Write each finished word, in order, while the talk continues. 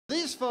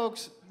These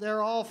folks,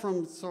 they're all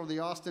from sort of the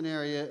Austin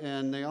area,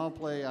 and they all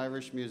play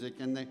Irish music,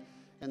 and they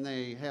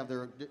have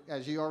their,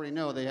 as you already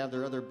know, they have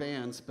their other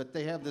bands, but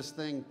they have this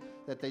thing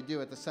that they do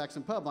at the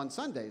Saxon Pub on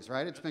Sundays,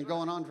 right? It's been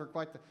going on for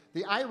quite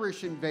the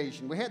Irish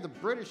invasion. We had the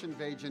British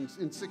invasion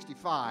in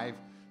 '65,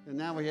 and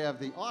now we have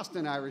the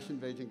Austin Irish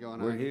invasion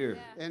going on. We're here.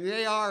 And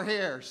they are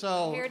here,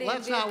 so here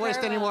let's not waste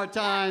any more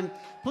time.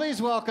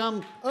 Please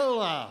welcome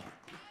Ulla.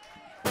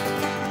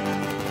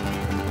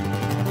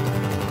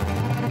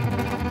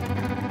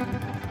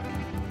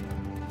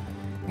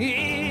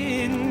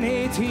 In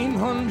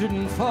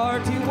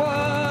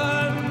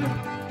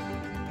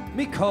 1841,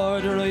 me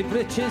corduroy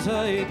breeches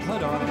I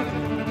put on.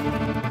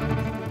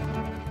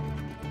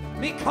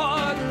 Me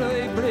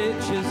corduroy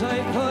breeches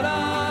I put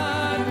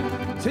on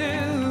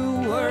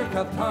to work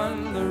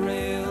upon the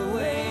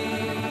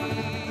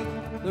railway,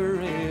 the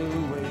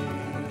railway.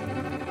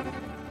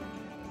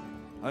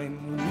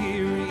 I'm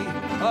weary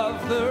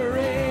of the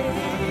railway.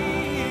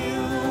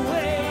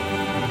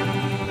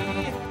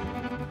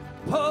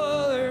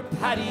 Poor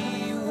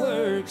Paddy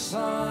works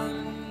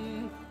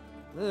on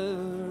the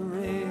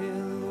railway.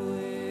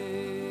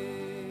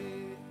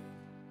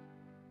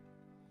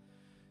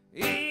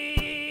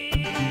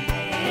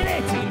 In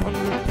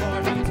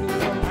 1842,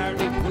 from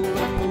Hartlepool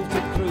I moved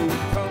to Crewe.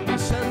 Found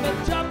myself a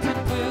job to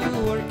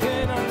do,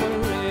 working on the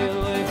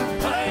railway.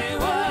 I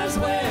was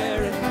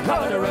wearing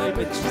corduroy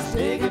breeches,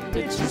 digging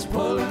ditches,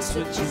 pulling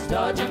switches,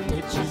 dodging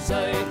hitches.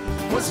 I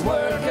was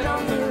working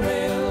on the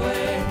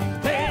railway.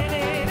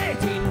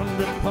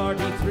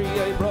 43,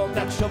 I broke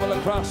that shovel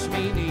across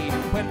me knee.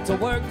 Went to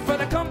work for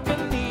the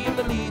company in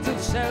the Leeds and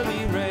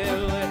Selby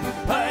Railway.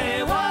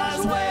 I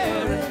was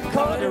wearing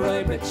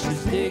corduroy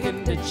breeches,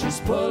 digging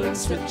ditches, pulling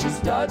switches,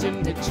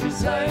 dodging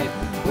ditches. I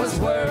was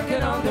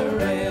working on the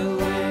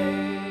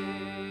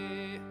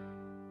railway.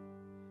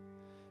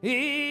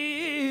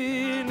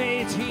 In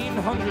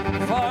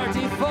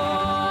 1844,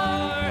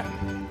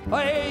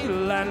 I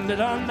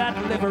landed on that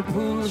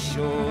Liverpool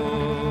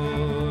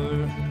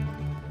shore.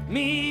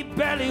 Me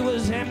belly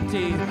was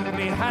empty,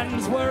 me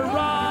hands were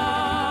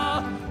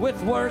raw with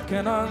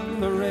working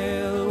on the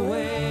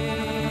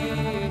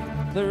railway,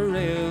 the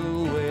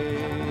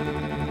railway.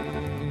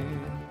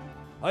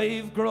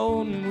 I've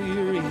grown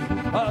weary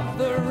of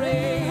the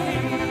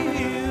railway.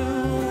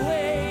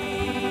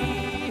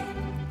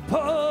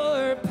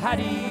 Poor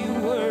Paddy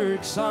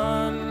works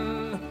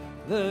on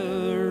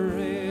the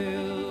railway.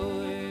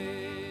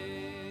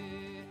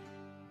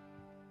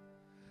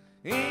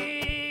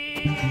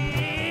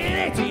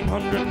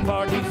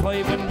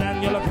 1845, and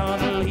Daniel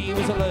O'Connell, he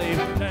was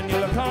alive.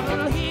 Daniel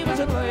O'Connell, he was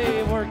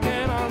alive,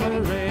 working on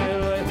the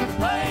railway.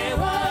 I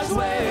was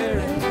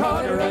wearing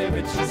corduroy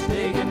breeches,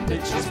 digging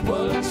ditches,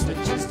 pulling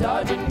switches,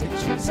 dodging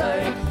ditches.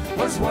 I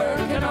was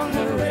working on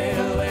the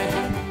railway.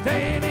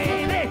 Then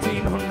in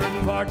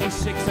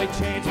 1846, I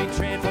changed my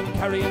train from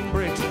carrying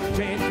bricks,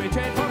 changed my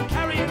train from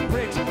carrying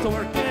bricks to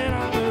working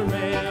on the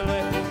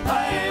railway.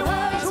 I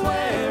was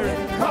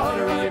wearing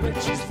corduroy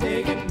breeches,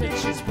 digging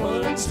ditches,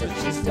 pulling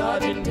switches,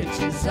 dodging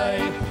ditches. I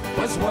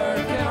was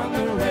working on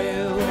the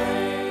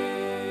railway.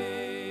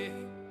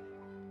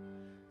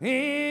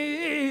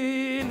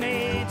 In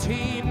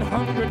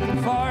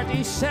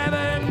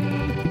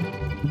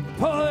 1847,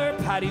 poor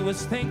Paddy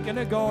was thinking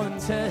of going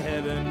to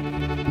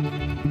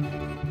heaven.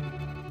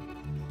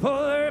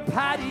 Poor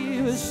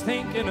Paddy was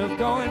thinking of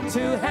going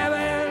to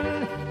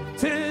heaven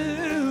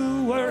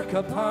to work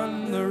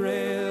upon the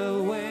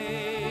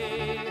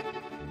railway,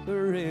 the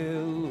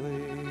railway.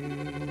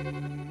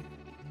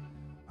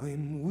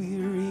 I'm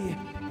weary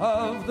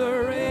of the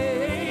railway.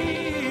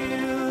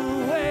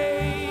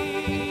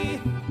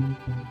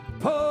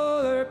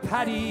 Poor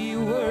Paddy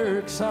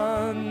works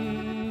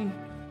on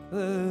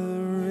the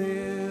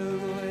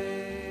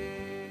railway.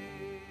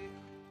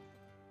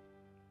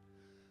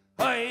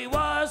 I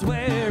was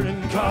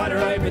wearing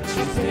corduroy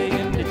breeches,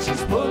 digging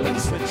ditches, pulling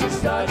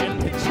switches,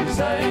 dodging hitches.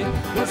 I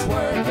was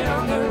working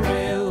on the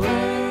railway.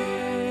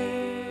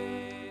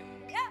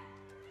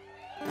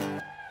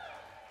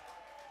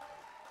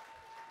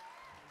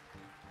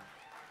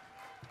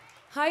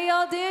 How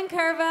y'all doing,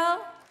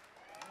 Kerrville?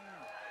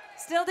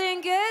 Still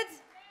doing good?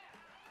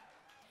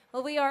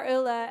 Well, we are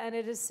Ulla, and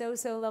it is so,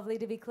 so lovely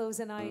to be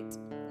closing out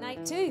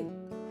night 2.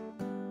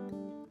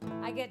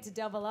 I get to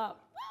double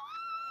up.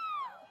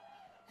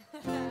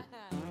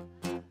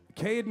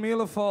 Cade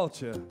Mila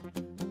Falcha.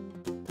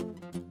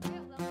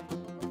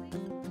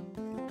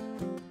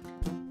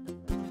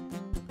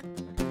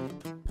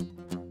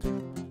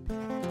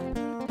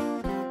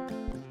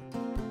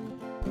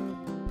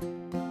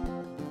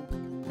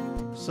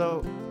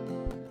 So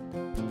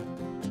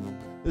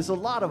there's a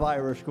lot of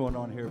Irish going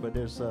on here, but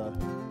there's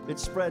it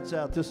spreads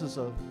out. It's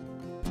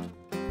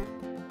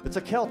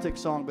a Celtic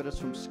song, but it's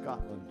from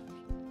Scotland.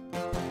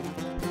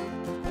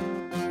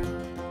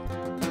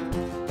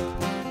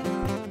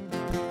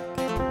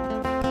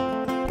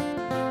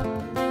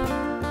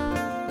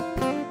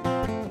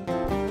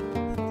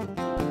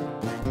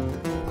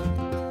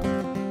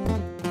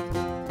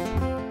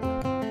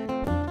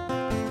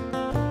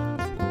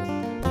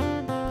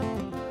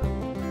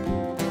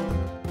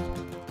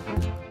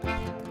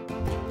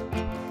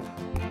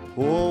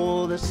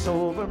 Oh, the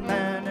sober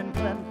men in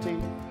plenty,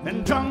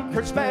 and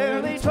drunkards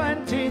barely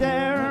 20.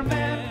 There are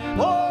men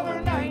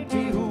over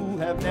 90 who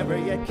have never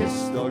yet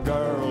kissed a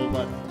girl.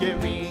 But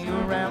give me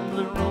a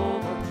rambling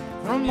rover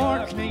from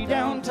Orkney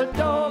down to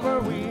Dover.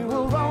 We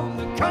will roam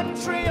the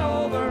country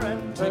over,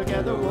 and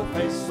together we'll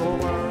face the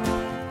world.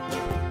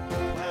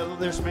 Well,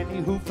 there's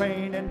many who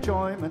feign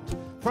enjoyment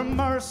from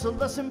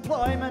merciless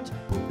employment.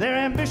 Their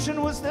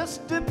ambition was this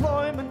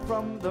deployment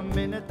from the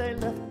minute they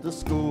left the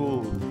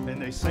school.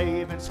 And they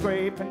save and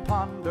scrape and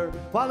ponder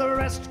while the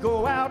rest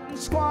go out and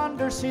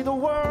squander. See the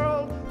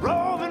world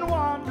rove and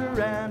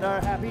wander and are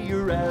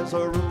happier as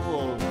a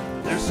rule.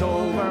 There's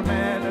sober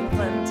men in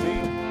plenty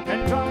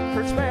and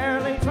drunkards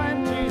barely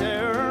 20.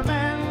 There are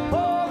men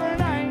over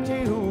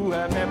 90 who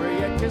have never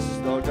yet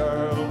kissed a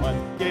girl.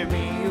 But give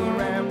me a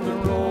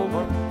rambling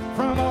rover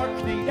from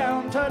Orkney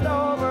down to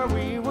Dover.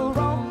 We will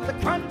roam the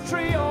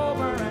country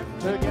over,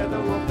 and together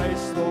we'll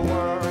face the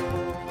world.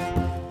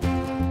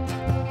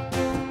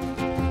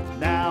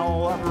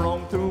 Now I've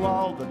roamed through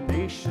all the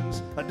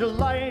nations, a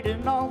delight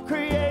in all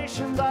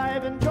creations.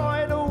 I've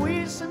enjoyed a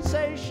wee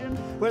sensation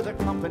where the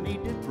company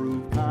did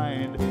prove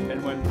kind,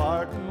 and when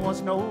parting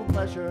was no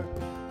pleasure,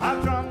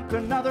 I've drunk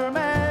another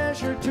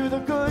measure to the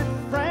good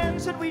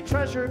friends that we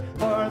treasure,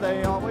 for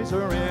they always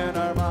are in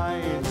our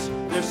minds.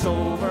 There's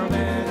sober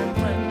men in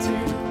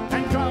plenty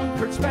and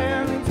drunkards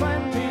barely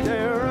 20.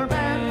 There are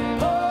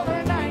men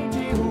over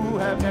 90 who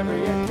have never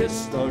yet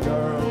kissed a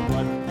girl.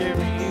 But give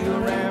me a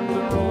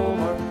rambling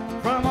rover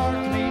from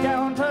Orkney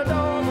down to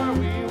Dover.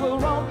 We will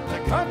roam the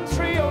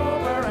country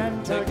over,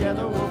 and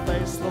together we'll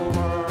face the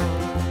world.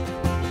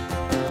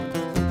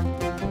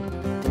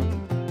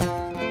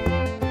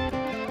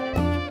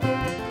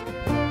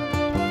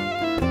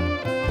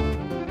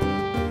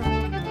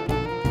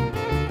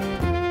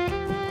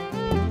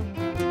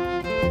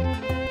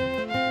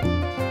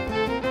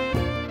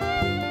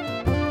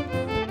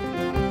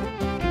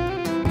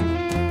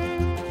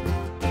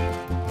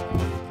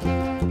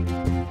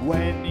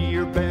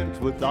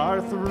 With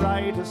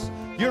arthritis,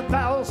 your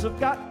bowels have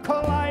got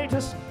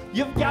colitis,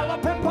 you've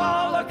galloping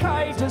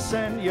pollicis,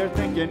 and you're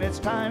thinking it's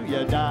time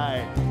you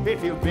die.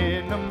 If you've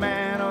been a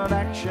man of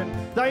action,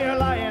 though you're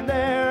lying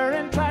there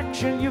in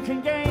traction, you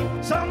can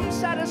gain some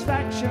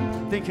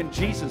satisfaction thinking,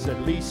 Jesus,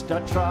 at least I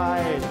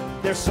tried.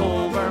 There's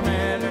sober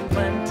men in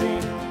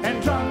plenty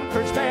and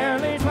drunkards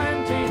barely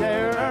 20.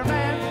 There are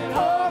men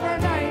over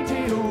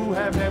 90 who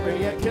have never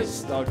yet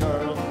kissed a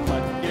girl.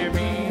 But give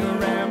me a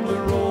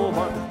rambling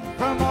rover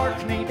from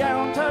Orkney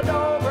down to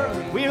Dover.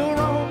 We'll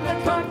roam the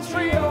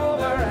country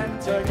over,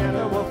 and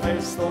together we'll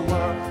face the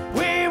world.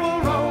 We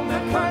will roam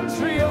the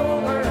country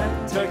over,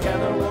 and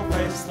together we'll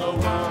face the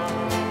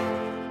world.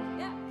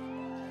 Yeah.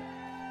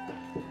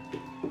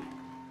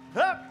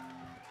 Up.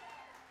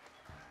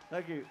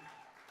 Thank you.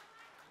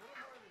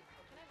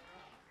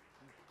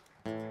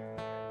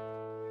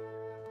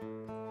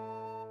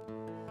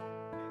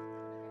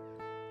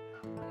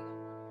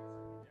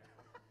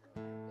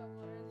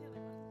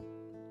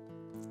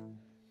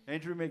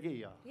 Andrew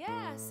McGee.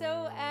 Yeah,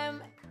 so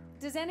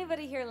does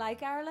anybody here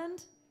like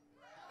Ireland?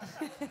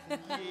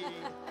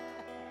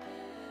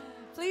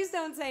 Please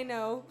don't say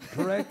no.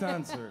 Correct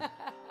answer.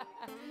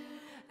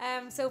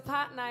 So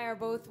Pat and I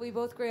we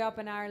both grew up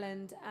in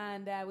Ireland,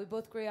 and we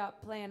both grew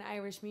up playing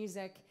Irish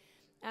music.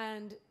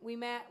 And we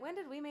met, when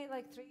did we meet,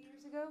 like 3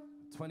 years ago?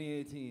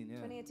 2018, yeah.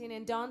 2018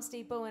 in Don's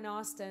Depot in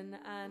Austin.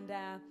 And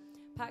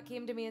Pat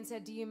came to me and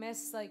said, do you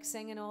miss like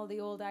singing all the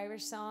old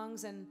Irish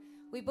songs? And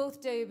we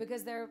both do,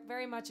 because they're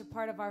very much a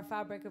part of our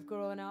fabric of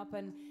growing up.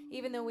 And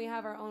even though we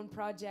have our own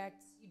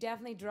projects, you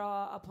definitely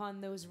draw upon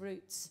those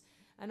roots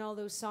and all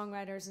those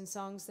songwriters and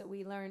songs that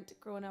we learned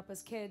growing up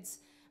as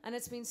kids. And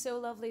it's been so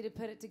lovely to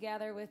put it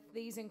together with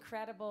these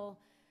incredible,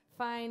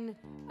 fine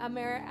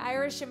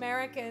Irish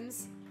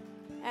Americans.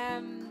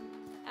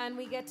 And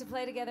we get to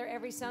play together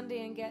every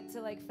Sunday and get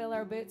to like fill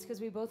our boots, because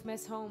we both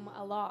miss home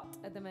a lot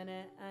at the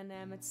minute. And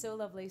it's so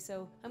lovely.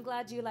 So I'm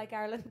glad you like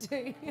Ireland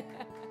too.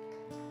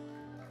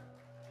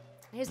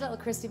 Here's a little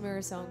Christy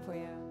Moore song for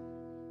you.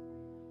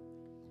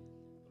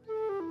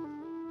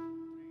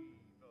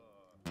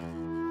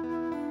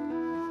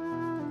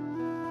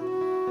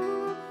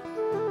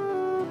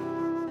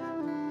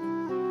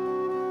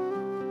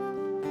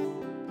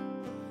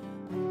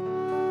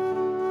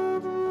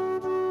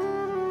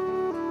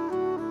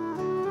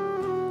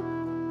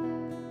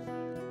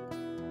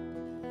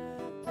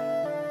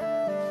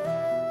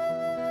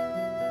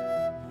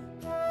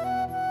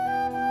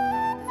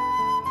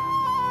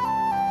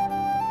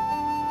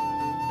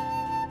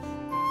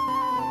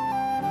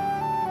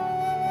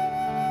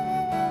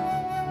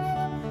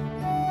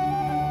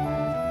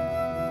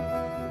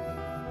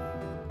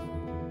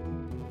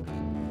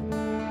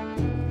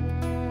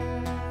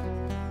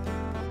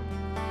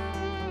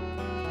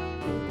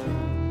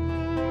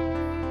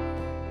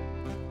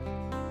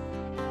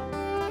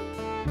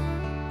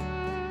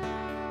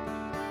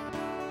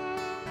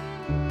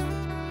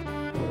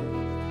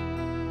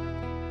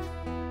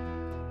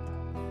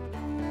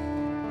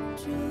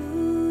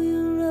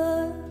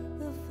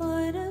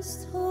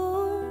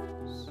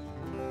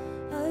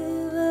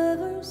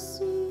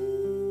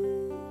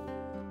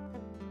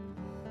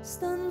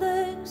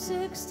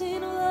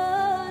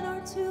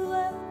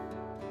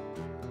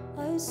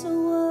 eyes so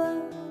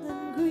wild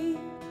and green,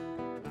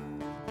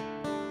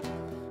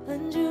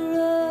 and you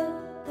ride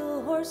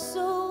the horse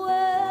so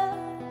well,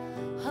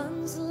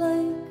 hands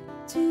like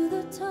to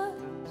the touch.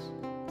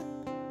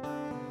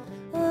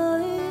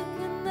 I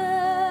can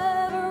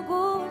never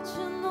go with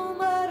you no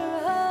matter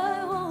how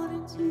I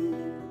wanted to.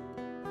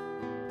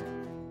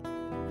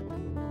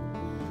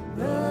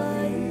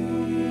 Ride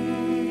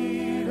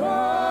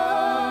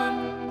on,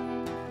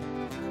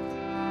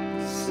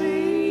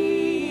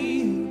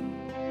 see,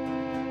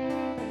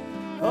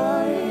 I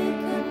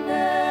can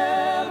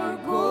never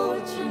go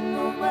with you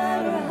no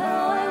matter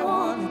how I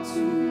wanted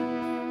to.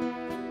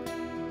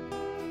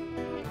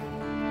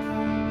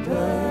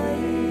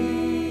 Ride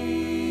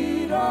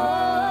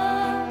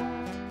on,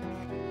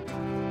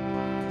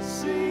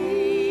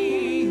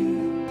 see,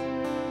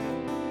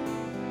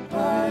 I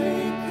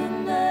can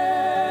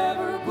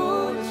never go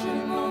with you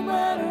no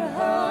matter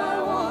how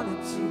I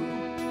wanted to.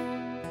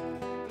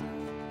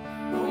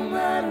 No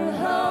matter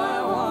how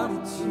I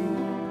wanted to.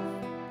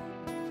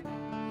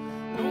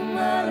 No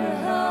matter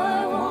how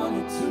I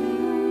wanted to.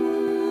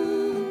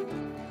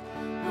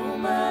 No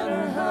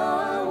matter how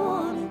I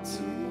wanted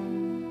to.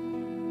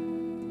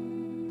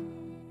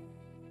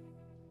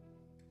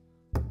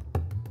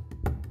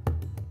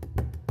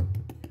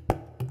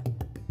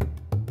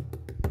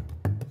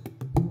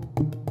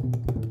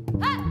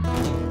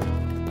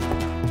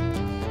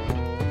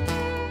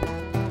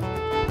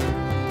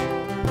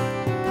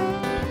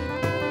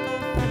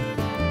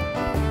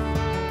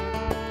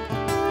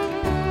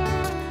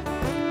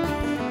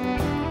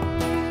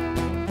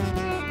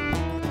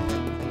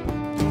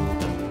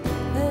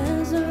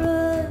 As I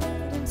ride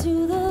into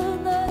the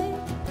night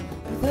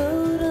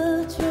without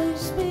a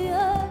trace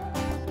behind,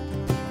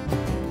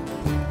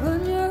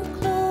 run your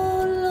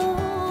claw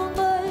along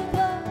my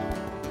guide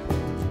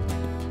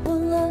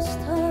one last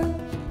time.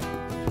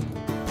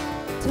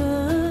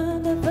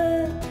 Turn and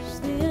face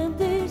the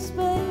empty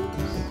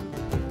space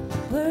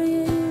where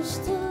you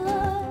used to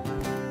lie,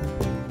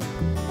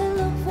 and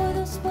look for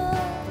the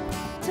spark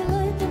to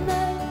light the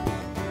night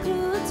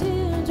through a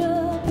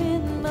teardrop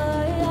in my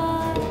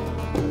eye.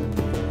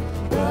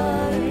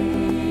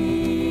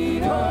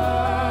 Ride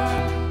on,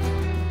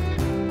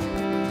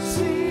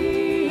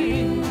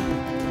 see,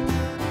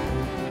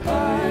 I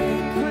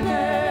could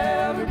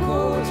never go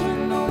to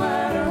no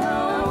matter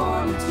how I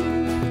wanted to.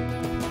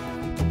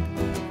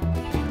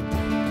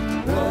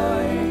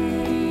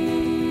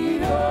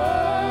 Ride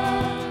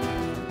on,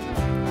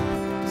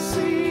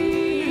 see,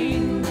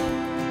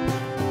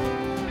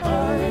 I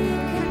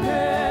could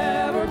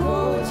never go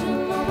to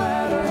no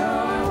matter how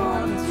I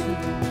wanted to.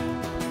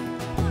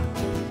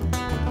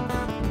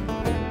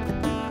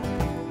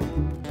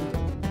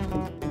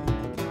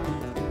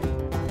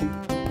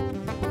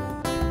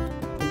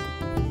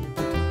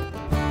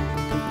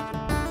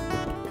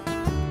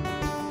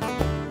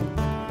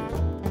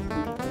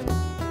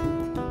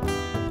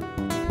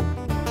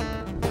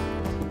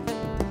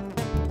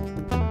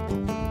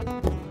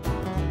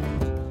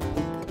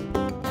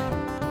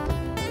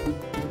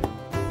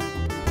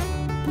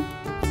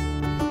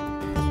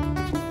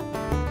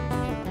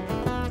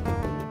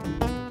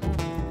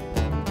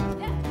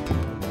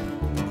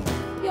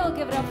 You'll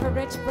give it up for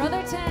Rich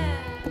Brotherton.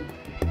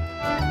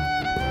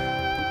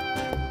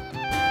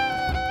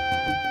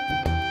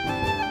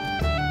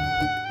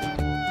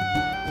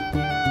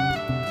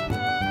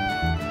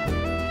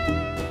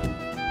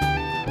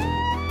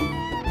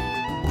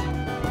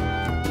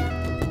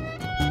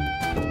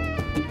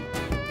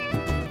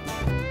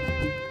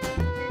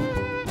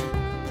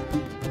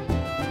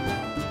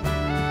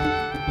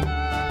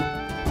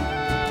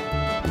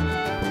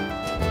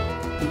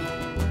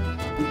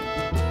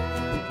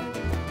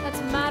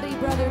 That's Matty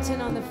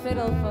Brotherton on the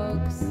fiddle,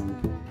 folks.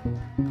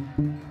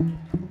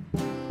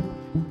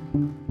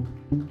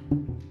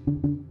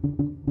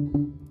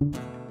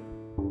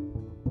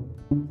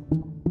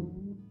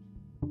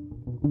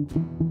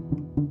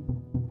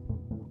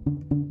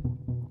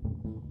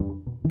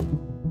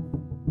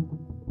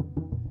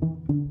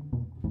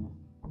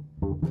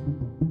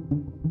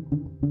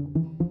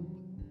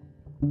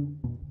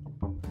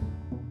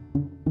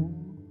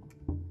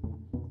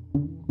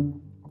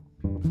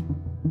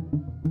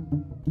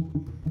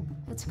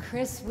 That's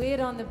Chris Weed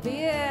on the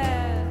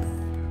bass.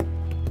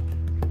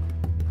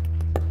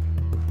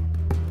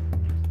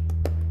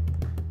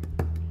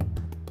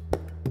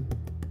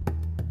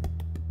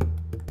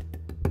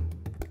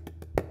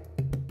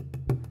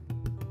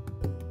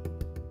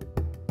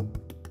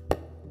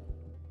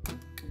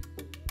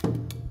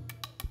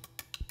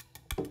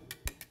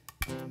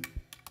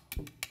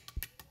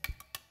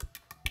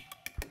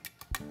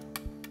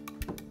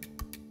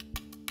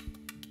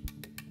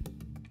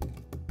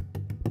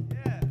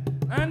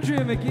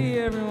 Andrea McGee,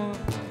 everyone.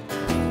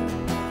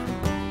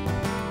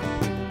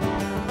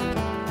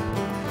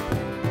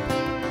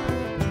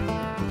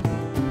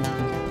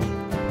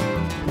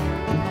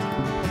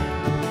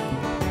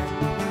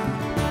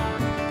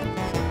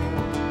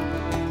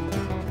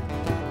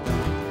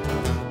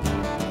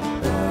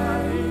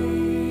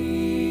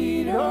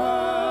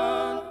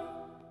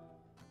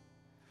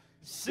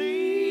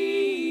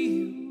 see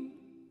you.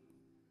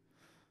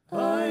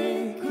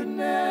 I could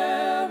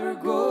never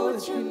go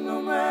with you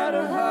no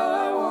matter how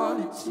I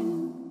wanted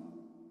to.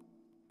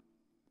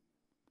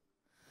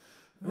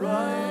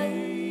 Right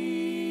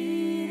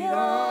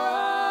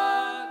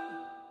on,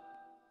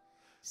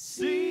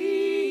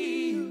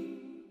 see you.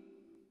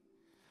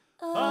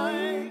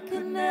 I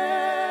could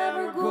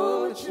never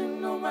go with you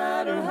no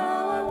matter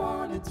how I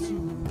wanted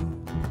to.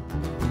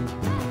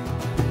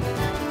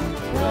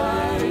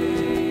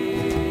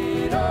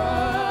 Right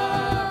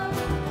on,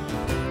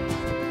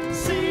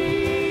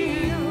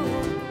 see you.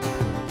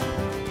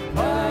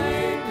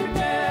 I could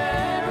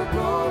never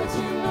go with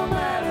you no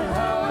matter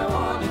how I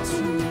wanted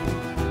to.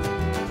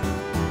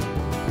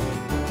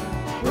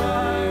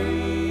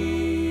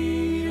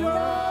 Right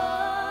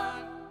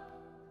on,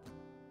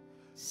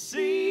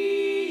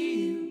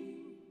 see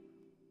you.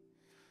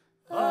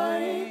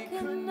 I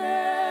could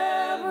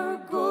never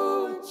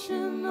go with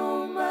you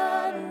no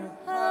matter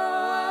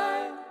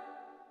how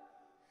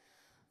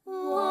I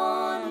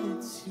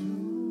wanted to.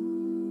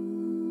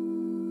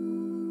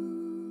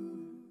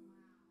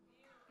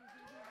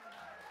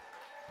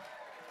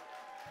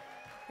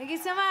 Thank you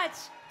so much.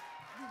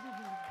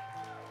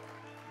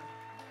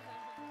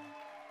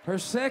 Her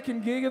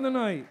second gig of the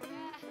night.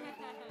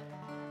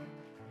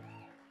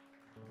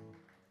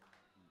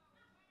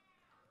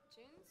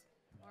 Tunes?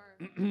 Or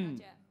not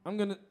yet? I'm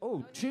gonna.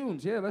 Oh,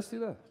 tunes. Yeah, let's do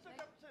that.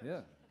 Yeah.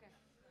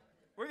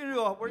 We're gonna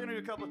do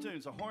a couple of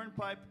tunes, a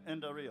hornpipe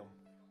and a reel.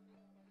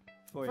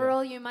 For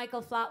all you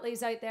Michael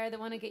Flatleys out there that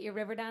want to get your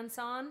river dance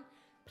on,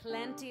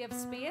 plenty of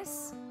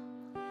space.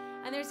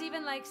 And there's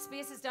even like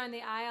spaces down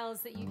the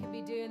aisles that you can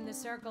be doing the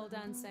circle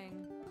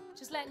dancing.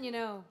 Just letting you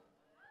know.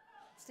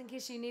 Just in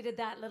case you needed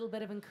that little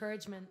bit of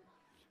encouragement.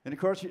 And of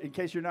course, in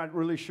case you're not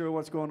really sure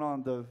what's going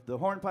on, the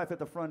hornpipe at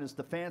the front is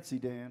the fancy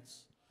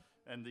dance,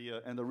 and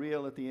the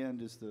reel at the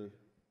end is the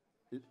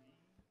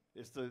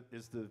Crazy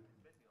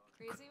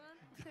one?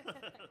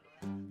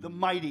 the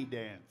mighty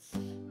dance.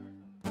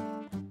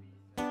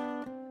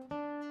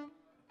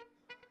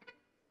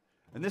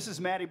 And this is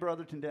Matty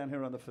Brotherton down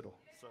here on the fiddle.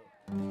 So.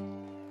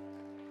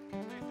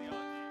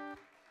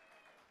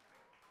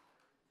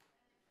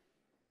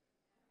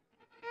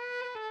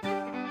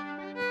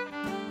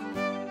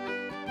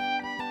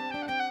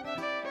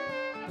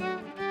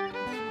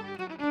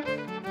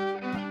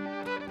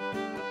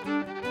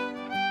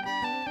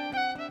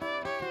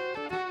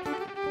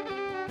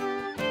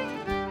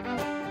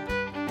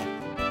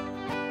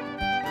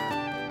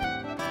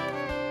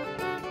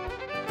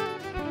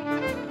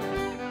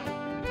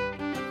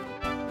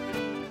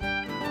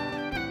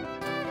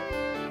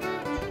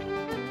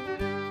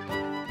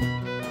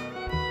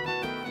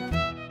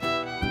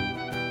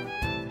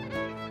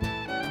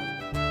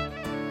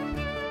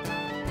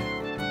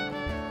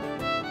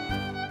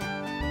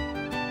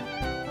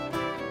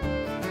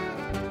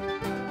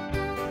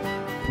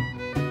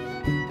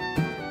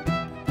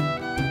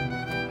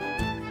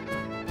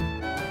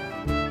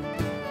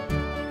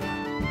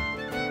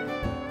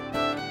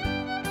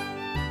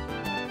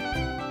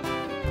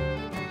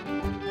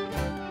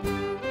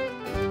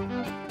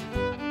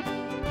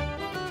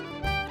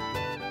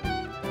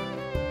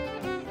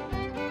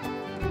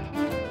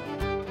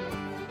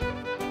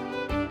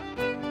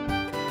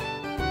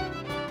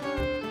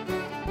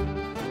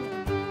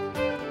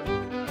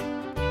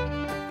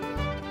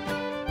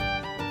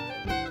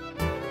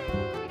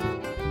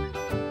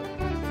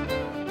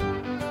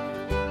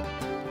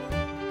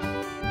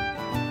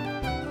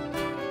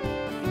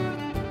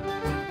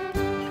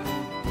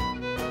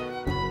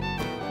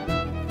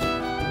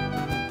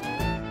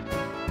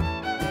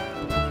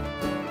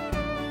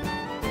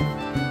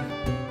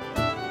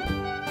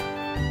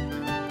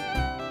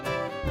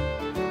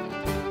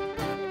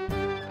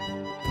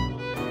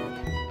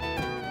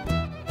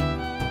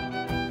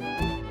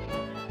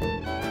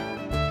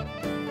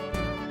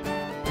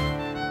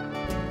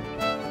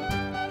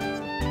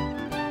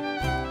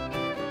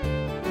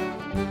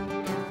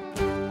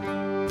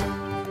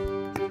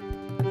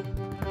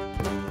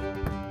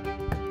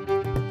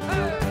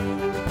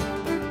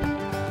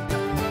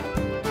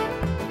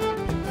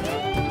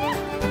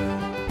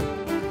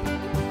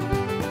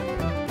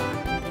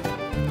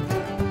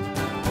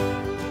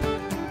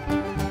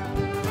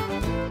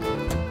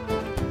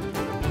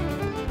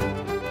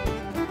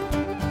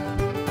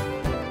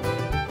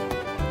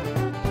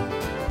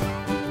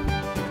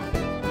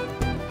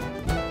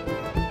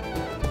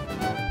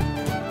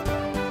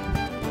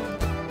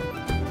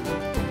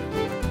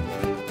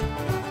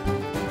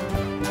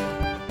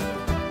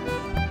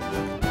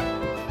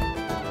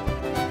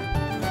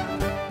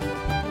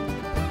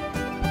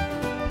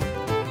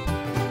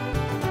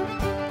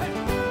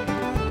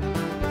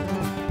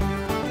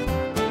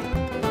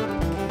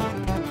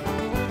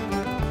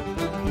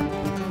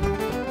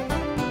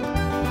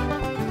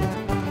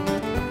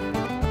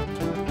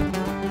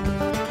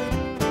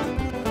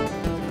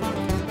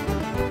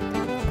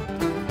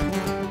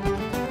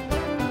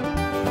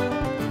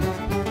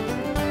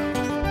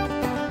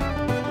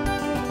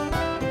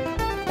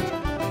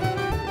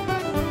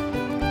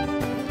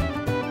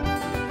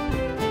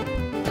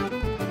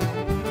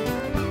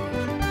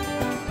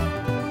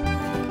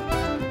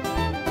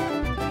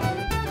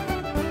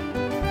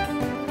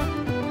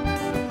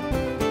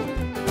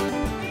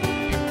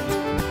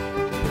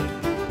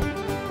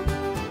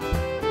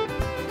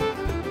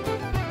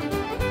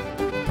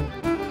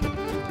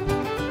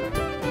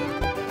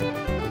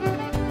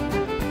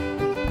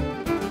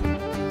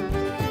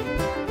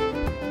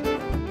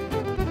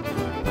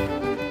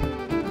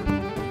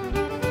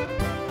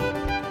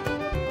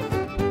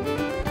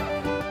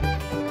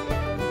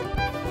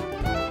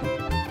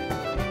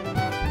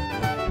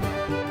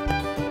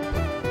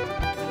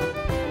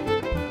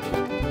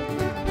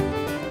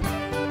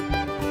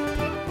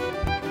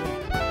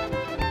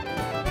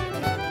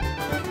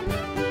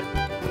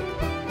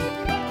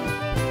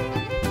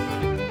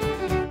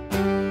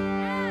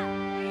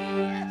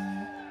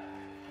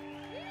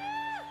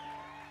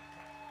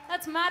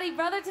 That's Maddie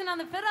Brotherton on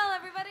the fiddle,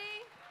 everybody.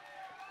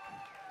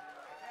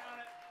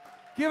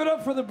 Give it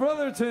up for the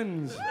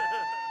Brothertons.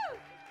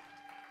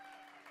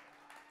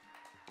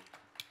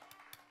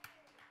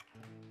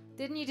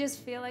 Didn't you just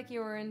feel like you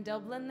were in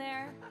Dublin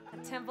there?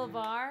 At Temple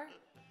Bar?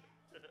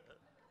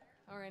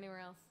 Or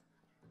anywhere else?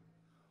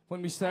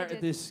 When we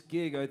started this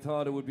gig, I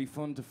thought it would be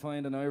fun to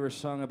find an Irish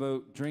song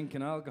about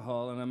drinking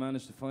alcohol, and I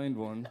managed to find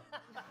one.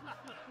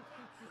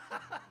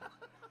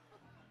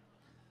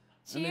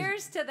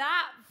 Cheers to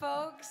that,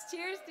 folks.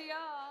 Cheers to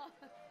y'all.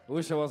 I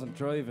wish I wasn't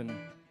driving.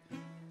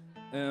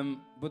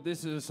 But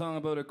this is a song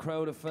about a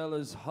crowd of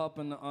fellas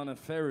hopping on a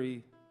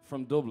ferry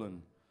from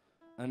Dublin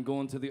and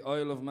going to the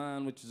Isle of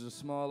Man, which is a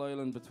small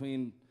island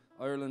between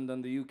Ireland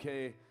and the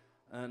UK.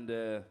 And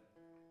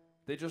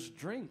they just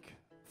drink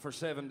for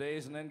 7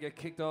 days and then get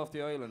kicked off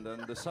the island.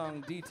 And the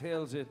song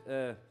details it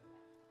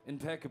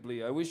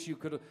impeccably. I wish you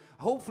could.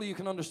 Hopefully you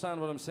can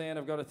understand what I'm saying.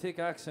 I've got a thick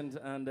accent,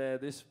 and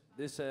this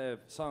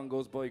song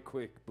goes by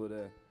quick. But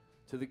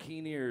to the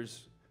keen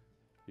ears,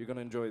 you're going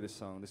to enjoy this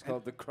song. It's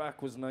called The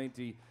Crack Was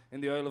 90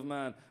 in the Isle of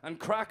Man. And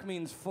crack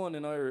means fun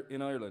in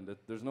Ireland.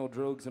 There's no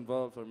drugs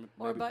involved, or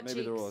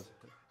maybe there was.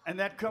 And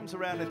that comes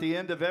around at the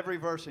end of every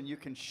verse, and you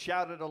can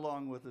shout it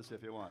along with us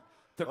if you want.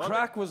 The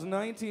crack was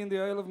 90 in the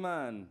Isle of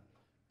Man.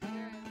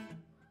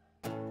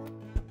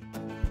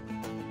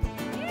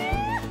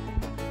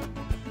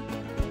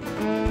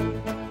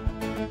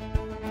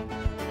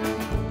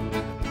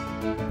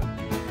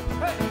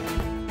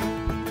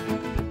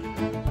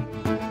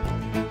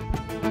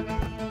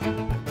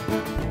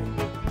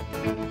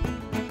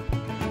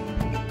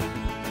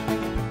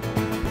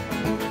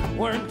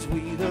 Weren't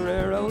we the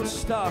rare old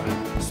stock?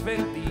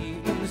 Spent the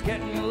evenings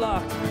getting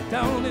locked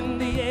down in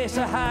the Ace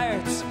of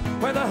Hearts,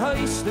 where the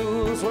high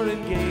stools were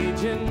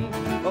engaging.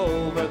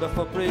 Over the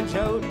footbridge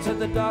out to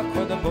the dock,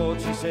 where the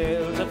boat she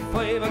sails at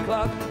 5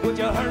 o'clock. Would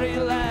you hurry,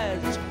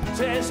 lads?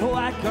 Says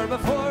Whacker,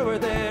 before we're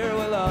there,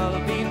 we'll all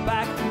be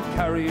back.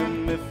 Carry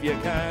 'em if you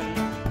can.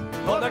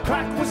 Oh, the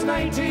crack was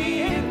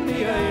 90 in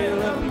the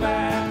Isle of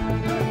Man.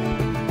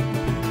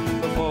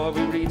 Before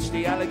we reached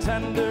the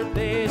Alexander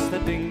base, the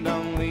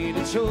ding-dong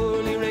we'd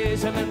surely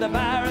raise. And in the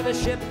bar of the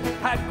ship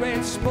had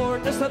great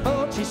sport as the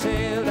boat she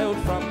sailed out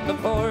from the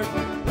port.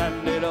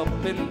 Landed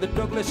up in the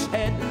Douglas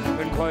Head,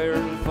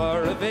 inquiring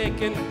for a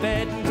vacant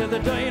bed. Into the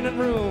dining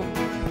room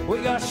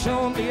we got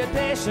shown be a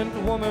decent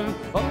woman.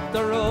 Up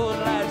the road,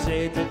 lads,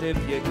 ate it if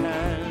you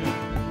can.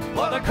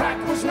 Oh, the crack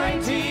was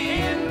 90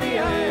 in the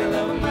Isle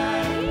of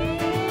Man.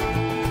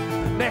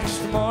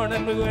 Next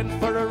morning we went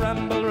for a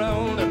ramble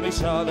round, and we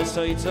saw the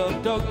sights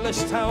of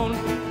Douglas town.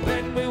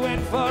 Then we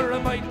went for a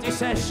mighty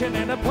session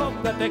in a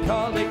pub that they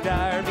called the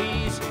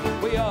Darby's.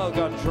 We all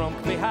got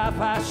drunk by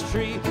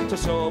 3:30. To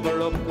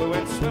sober up we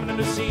went swimming in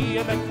the sea,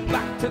 and then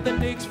back to the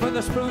digs for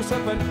the spruce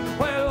up. And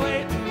while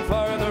waiting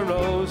for the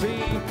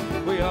Rosie,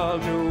 we all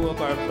drew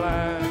up our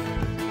plan.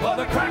 Well,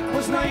 the crack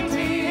was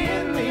 90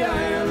 in the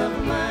Isle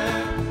of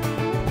Man.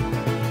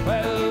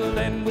 Well,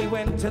 then we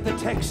went to the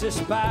Texas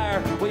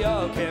bar. We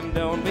all came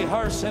down by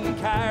horse and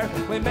car.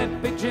 We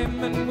met Big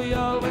Jim and we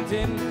all went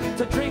in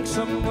to drink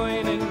some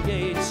wine in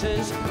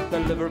Gates's. The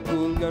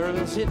Liverpool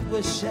girls, it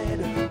was said,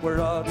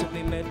 were all to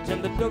be met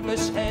in the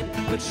Douglas Head.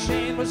 But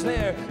Shane was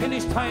there in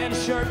his tie and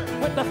shirt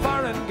with the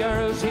foreign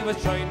girls. He was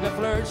trying to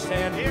flirt,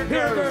 saying, "Here,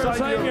 girls,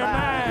 I'm your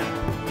man."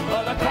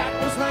 Well, the crack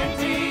was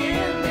 90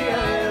 in the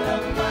Isle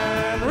of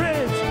Man.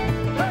 Ridge,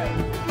 hey!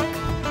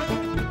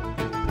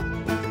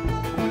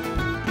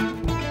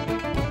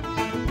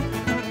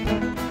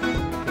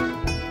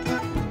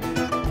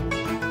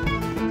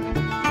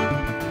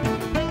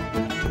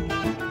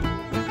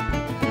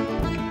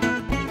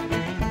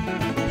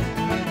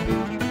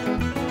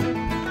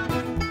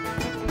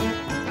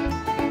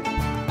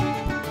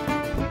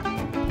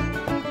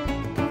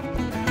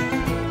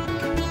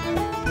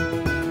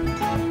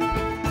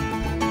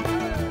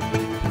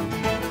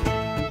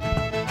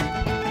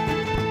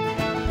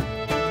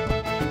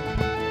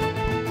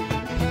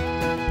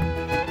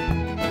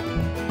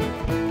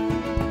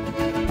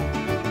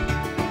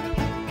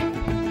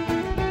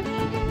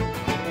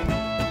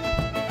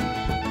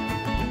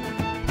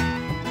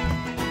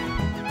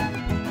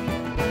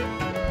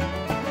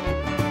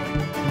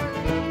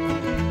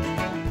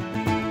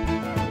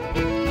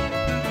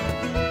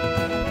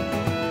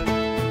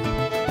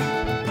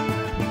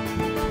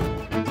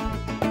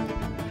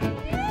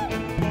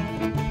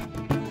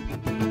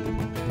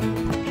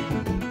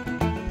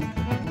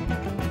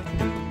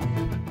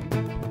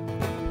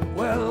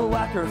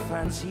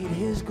 Fancied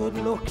his good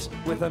looks.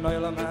 With an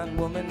Isle of Man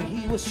woman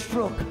he was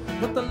struck,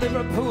 but the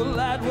Liverpool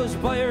lad was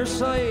by her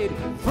side,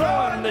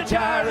 throwing the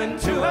jar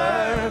into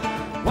her.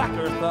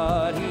 Whacker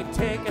thought he'd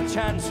take a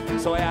chance,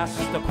 so I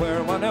asked the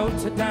queer one out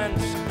to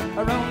dance.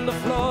 Around the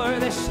floor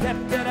they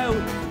stepped it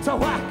out, to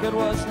Whack it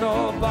was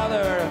no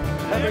bother.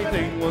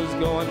 Everything was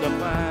going to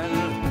plan.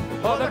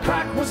 Oh, the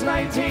crack was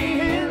 90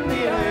 in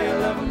the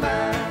Isle of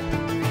Man.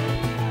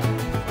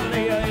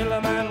 The Isle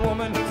of Man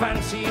woman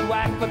fancied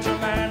Whack, but your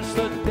man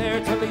stood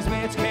there till his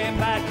mates came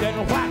back,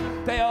 and whack,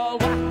 they all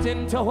whacked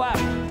into Whack.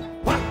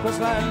 Whack was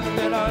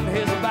landed on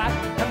his back,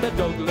 and the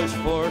Douglas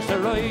force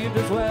arrived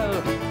as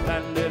well.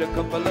 Landed a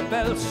couple of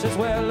belts as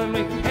well, and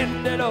we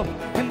ended up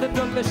in the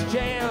Douglas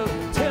jail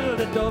till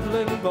the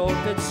Dublin boat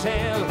did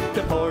sail,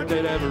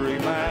 deported every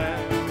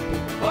man.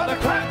 But the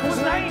crack was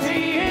 90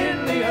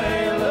 in the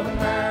Isle of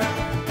Man.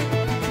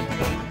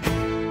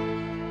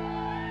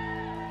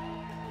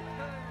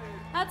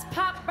 That's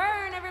Pop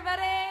Byrne,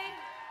 everybody.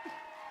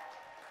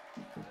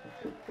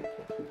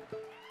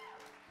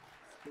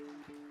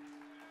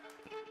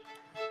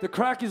 The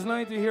crack is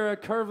 90 here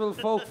at Kerrville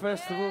Folk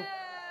Festival.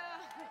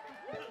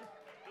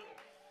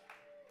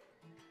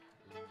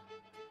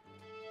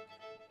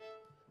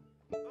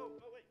 Oh,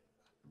 wait.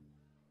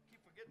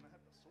 Keep forgetting I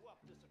have to swap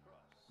this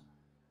across.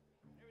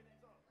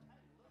 Everything's all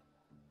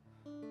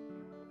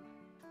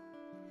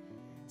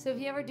So if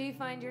you ever do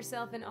find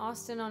yourself in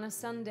Austin on a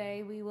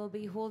Sunday, we will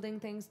be holding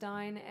things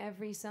down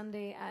every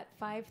Sunday at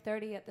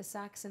 5:30 at the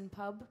Saxon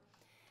Pub.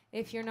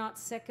 If you're not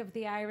sick of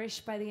the Irish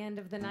by the end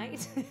of the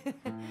night,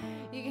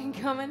 you can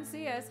come and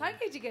see us. How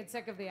could you get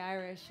sick of the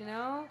Irish, you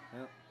know?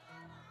 Yep.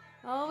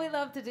 All we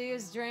love to do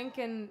is drink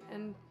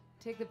and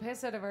take the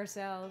piss out of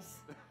ourselves.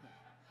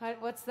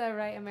 What's the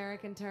right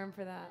American term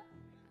for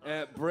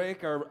that?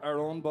 Break our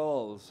own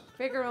balls.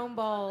 Break our own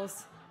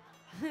balls.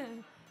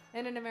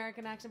 In an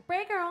American accent.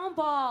 Break our own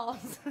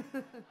balls.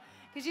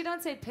 Because you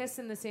don't say piss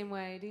in the same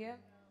way, do you?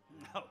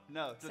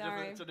 No,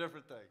 Sorry. it's a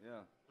different thing.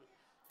 Yeah.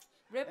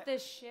 Rip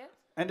this shit.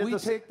 And We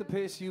take the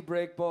piss, you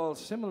break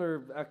balls.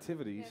 Similar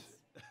activities.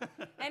 Yes.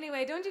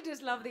 Anyway, don't you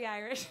just love the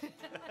Irish?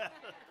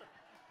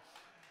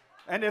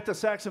 And at the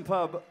Saxon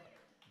Pub,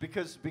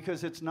 because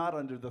it's not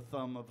under the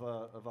thumb of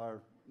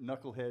our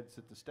knuckleheads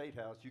at the State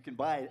House, you can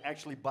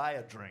actually buy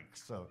a drink.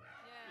 So.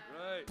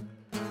 Right.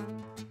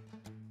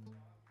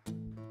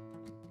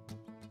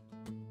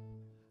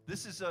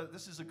 This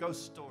is a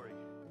ghost story.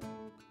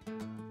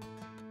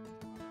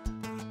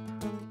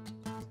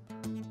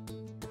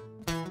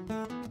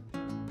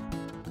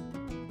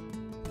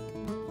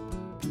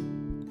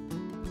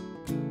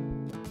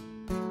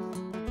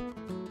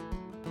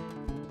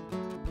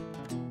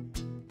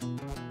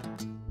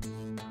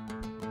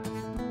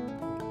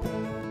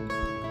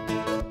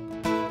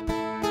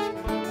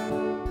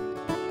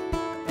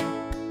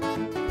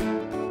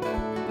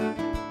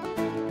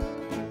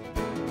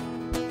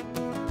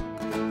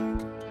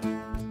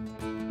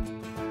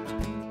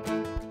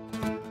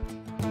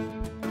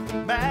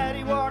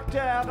 Matty walked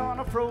out on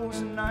a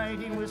frozen night.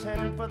 He was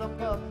headed for the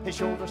pub, his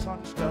shoulders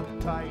hunched up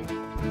tight.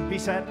 He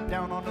sat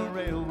down on the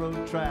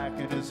railroad track,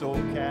 and his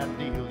old cat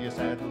Delia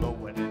sat low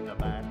and in the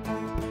back.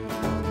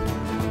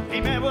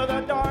 He met with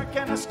a dark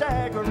and a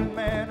staggering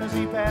man. As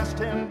he passed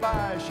him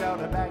by,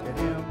 shouted back at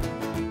him,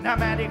 "Now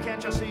Matty,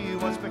 can't you see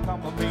what's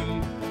become of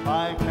me?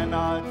 I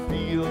cannot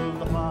feel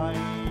the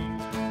pine.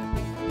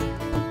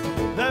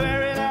 The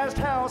very last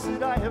house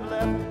that I have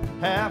left,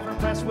 half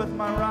impressed with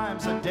my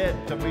rhymes, are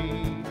dead to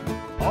me.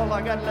 All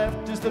I got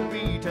left is the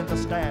beat and the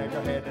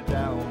stagger headed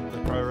down the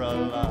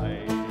Kerrville.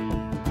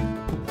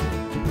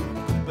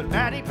 But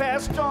Matty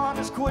passed on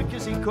as quick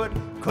as he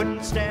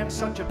couldn't stand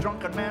such a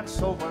drunken man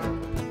sober.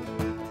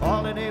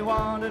 All that he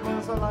wanted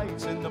was the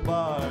lights in the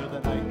bar, the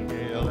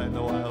nightingale and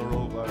the wild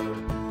rover.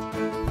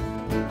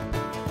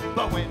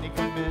 But when he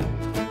came in,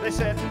 they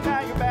said, "Now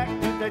you're back."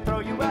 They throw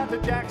you out the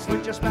jacks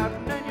with your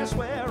spouting and your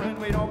swearing.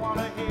 We don't want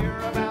to hear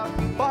about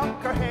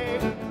bunk or hay.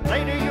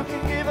 Later you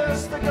can give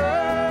us the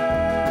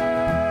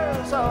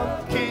girls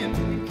of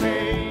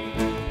Kincaid.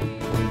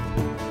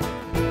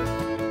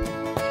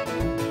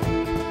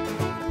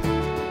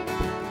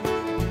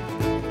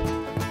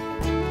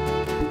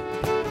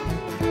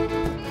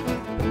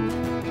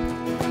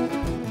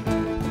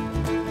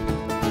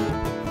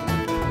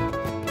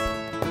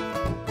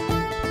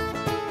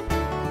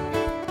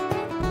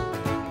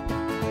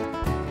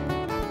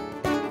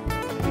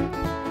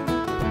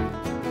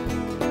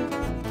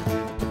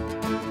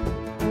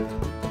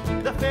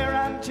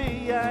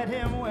 Eyed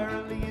him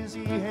warily as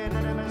he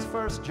handed him his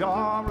first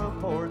jar of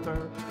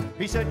porter.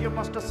 He said, "You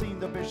must have seen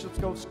the bishop's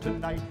ghost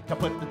tonight to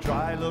put the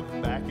dry look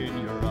back in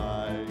your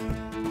eye."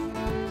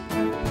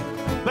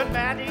 But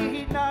Matty,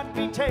 he'd not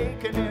be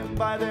taken in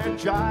by their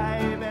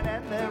jiving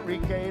and their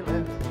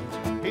regaling.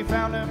 He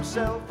found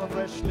himself a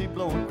freshly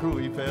blown crew.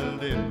 He fell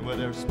in with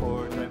their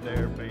sport and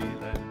their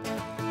bailing.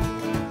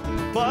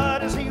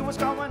 But as he was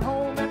going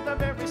home at the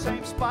very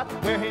same spot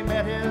where he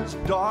met his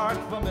dark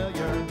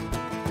familiar,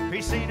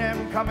 he seen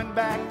him coming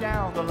back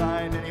down the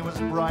line, and he was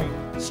bright,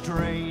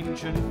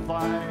 strange, and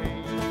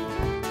fine.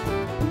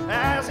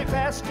 As he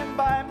passed him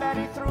by,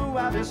 Matty threw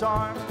out his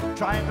arm,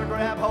 trying to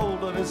grab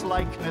hold of his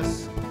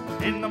likeness.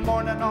 In the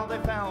morning, all they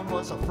found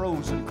was a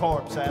frozen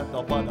corpse at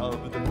the butt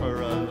of the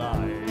Kerrville.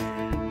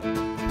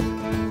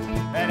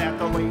 And at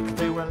the wake,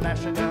 they were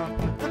lashing down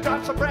the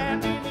drops of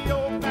brandy, the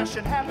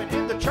old-fashioned habit.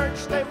 In the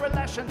church, they were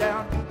lashing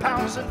down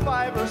pounds and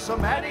fivers, so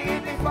Matty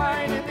he'd be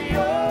fine in the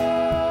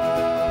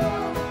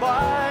old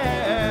by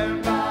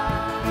and by.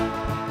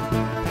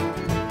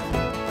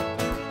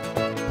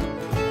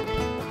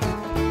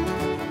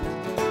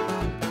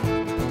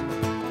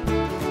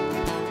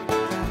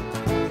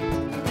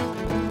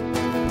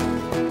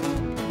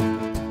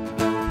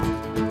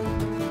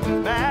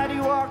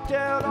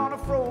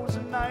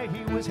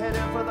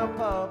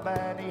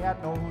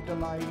 had no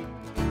delight.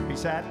 He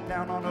sat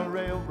down on a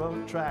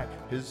railroad track,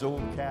 his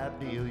old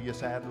Cadelia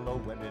saddle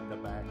went in the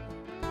back.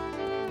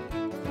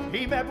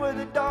 He met with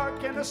a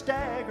dark and a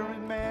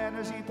staggering man.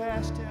 As he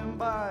passed him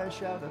by,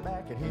 shouted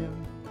back at him,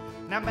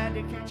 "Now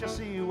Mandy, can't you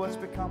see what's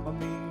become of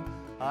me?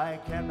 I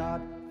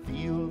cannot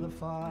feel the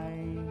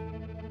fight."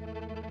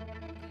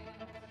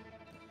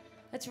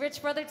 That's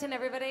Rich Brotherton,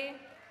 everybody.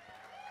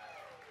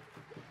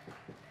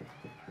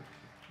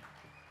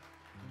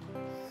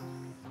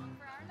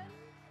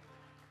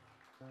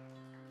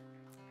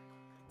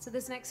 So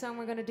this next song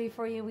we're going to do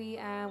for you, we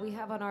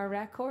have on our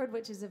record,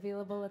 which is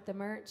available at the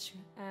merch.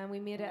 We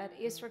made it at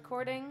Ace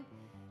Recording,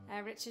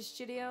 Rich's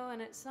studio, and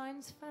it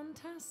sounds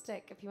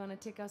fantastic if you want to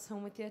take us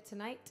home with you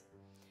tonight.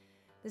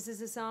 This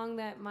is a song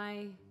that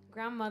my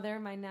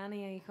grandmother, my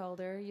nanny I called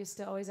her, used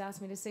to always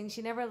ask me to sing.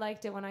 She never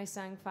liked it when I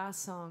sang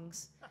fast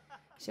songs.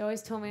 She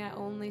always told me I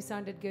only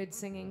sounded good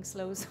singing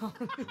slow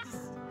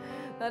songs.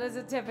 That is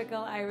a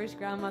typical Irish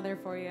grandmother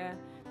for you.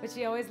 But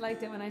she always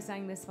liked it when I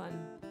sang this one.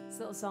 This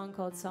little song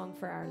called Song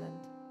for Ireland.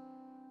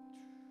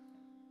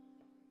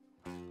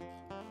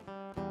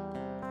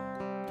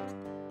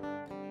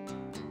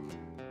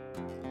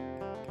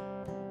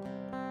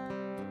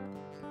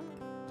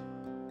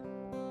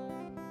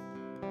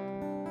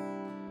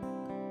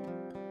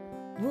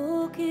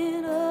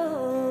 Walking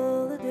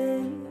all the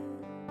day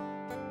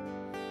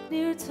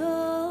near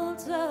tall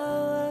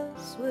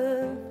towers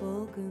where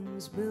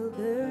falcons build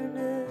their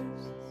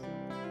nests.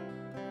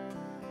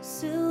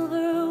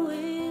 Silver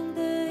winged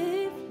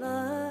they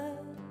fly,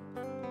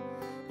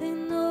 they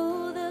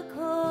know the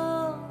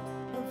call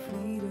of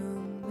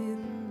freedom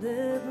in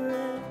their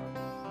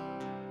breasts.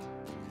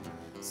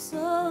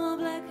 Saw a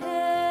black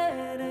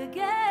head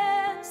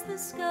against the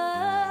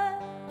sky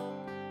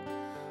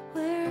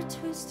where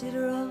twisted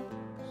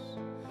rocks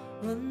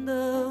run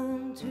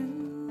down to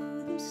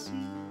the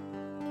sea.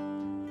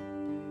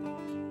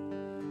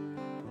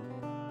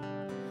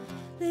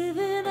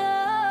 Living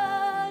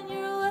on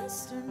your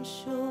western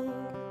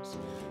shores,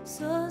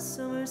 saw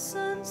summer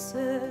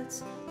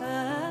sunsets,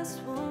 asked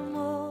for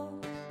more.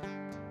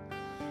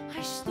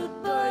 I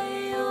stood by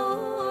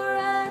your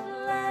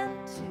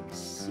Atlantic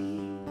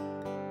sea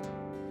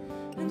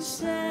and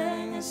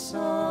sang a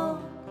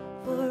song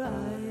for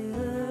Ireland.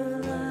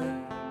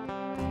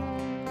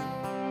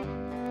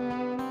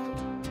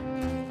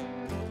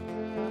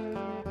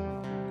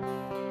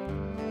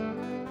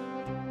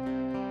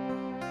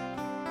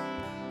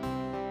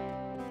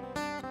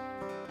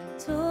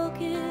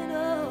 Talking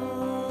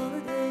all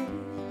the day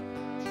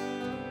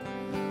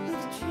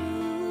with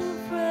true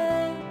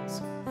friends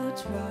who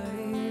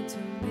tried to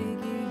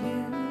make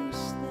you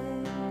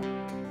stay,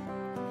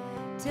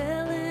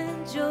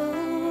 telling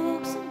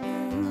jokes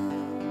and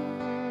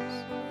news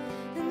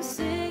and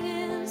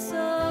singing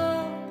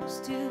songs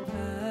to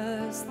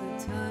pass the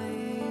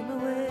time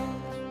away.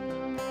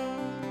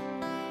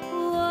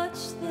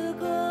 Watch the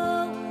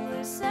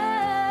Galway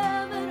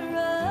salmon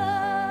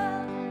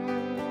run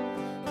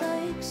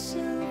like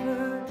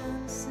silver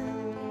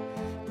dancing,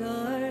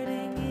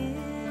 darting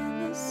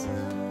in the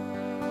sun.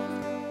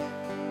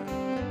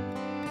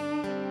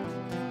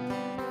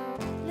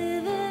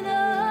 Living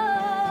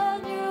on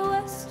your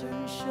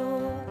western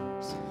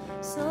shores,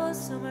 saw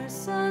summer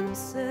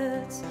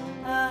sunsets,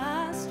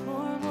 asked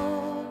for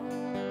more.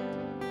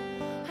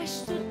 I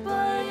stood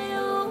by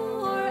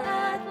your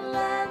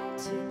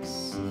Atlantic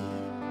sea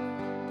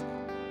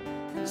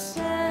and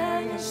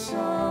sang a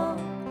song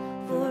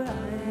for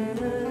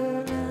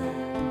Ireland.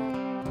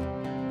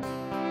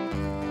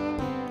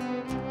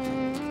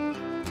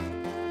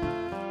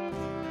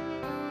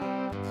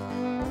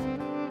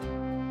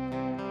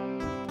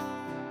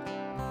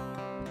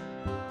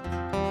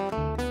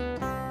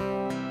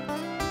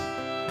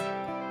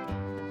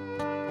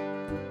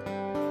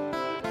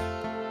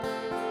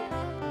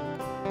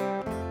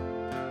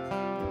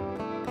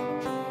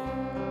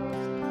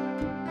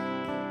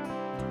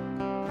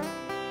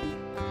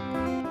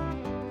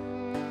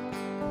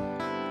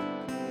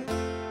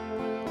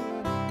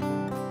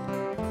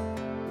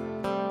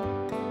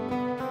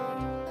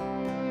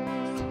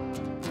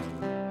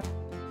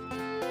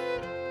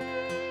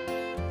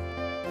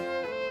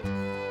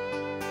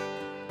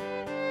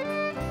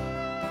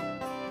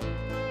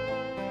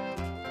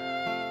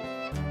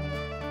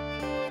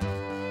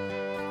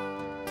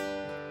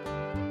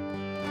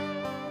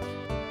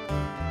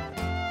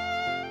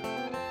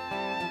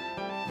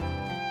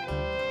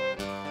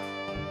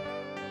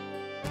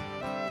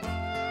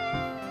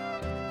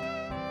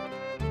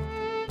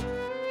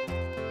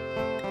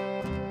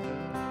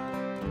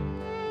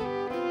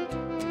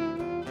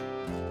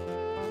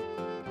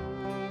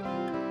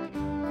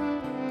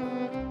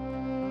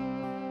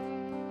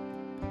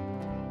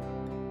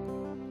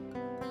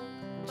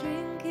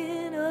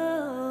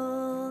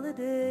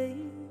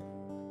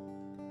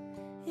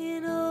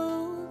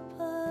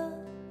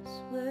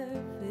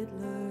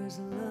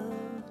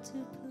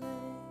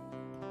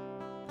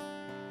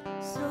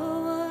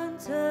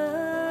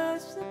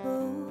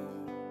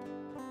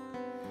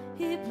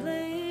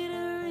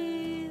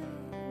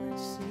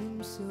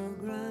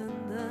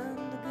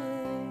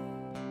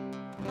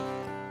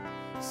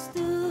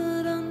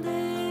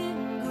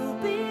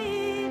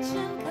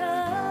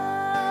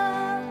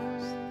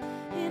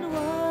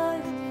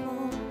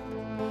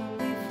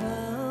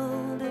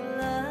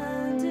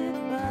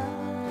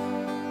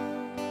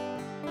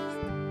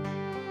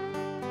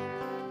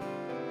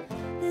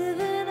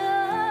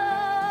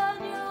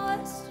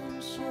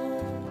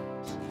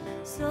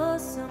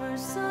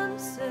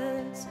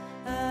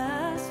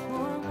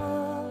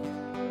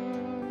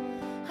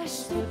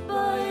 stood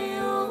by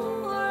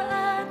your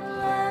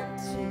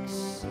Atlantic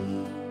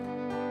Sea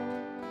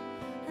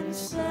and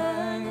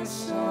sang a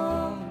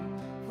song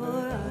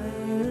for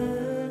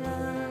Ireland,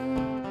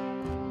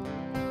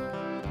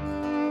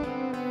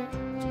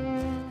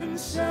 and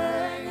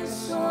sang a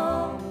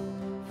song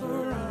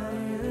for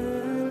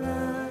Ireland,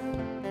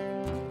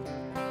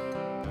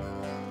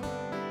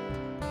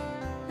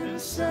 and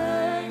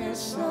sang a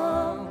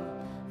song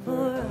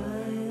for Ireland.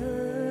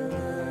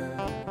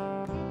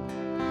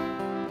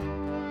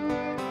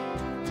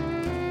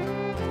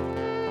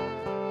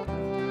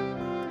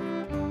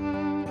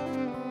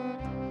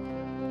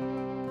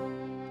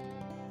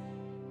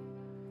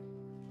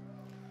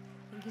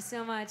 Thank you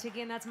so much.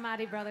 Again, that's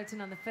Maddie Brotherton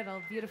on the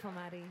fiddle. Beautiful,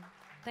 Maddie.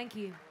 Thank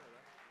you.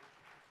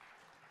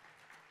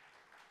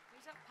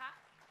 Who's up, Pat?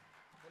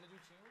 Want to do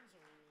tunes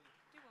or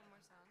Do one more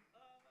song.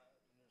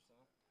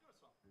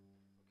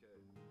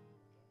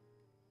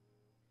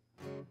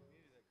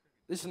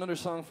 This is another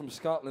song from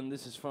Scotland.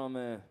 This is from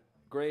a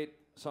great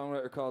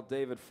songwriter called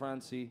David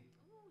Francie.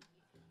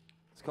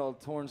 It's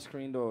called Torn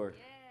Screen Door.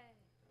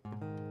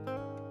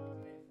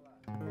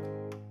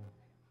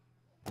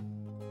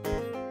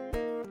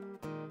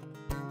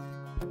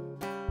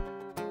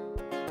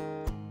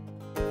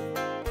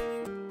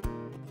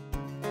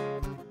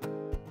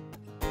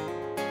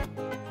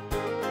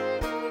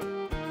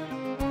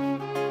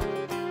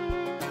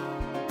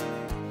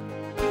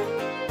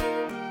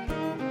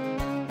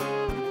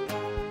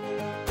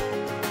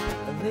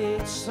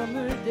 Late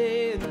summer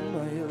day, and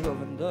my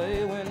love and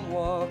I went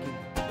walking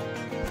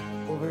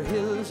over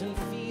hills and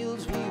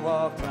fields. We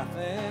walked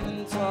laughing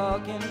and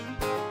talking.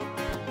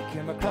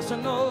 Came across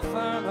an old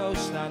farmhouse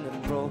standing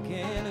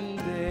broken and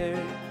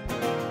bare.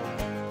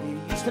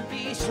 It used to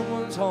be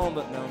someone's home,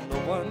 but now no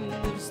one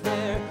lives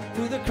there.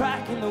 Through the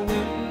crack in the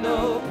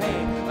window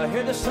pane, I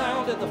hear the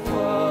sound of the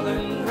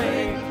falling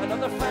rain.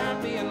 Another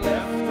family being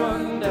left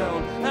run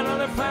down.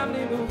 Another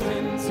family moved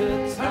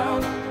into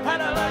town.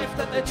 Had a life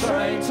that they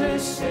tried to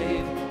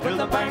save, well,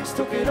 the banks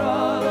took it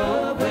all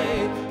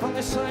away. Hung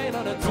a sign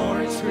on a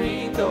torn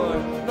screen door,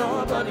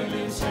 nobody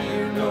lives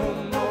here no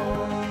more.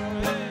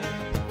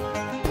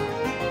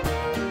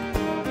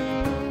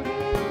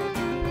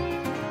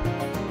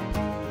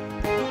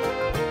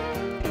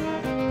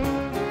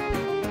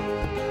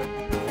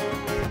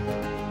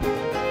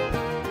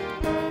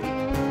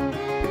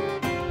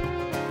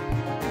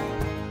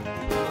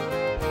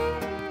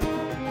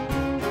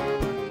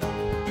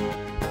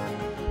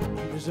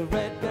 There's a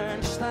red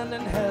barn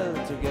standing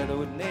held together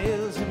with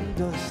nails and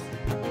dust,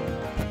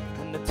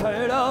 and the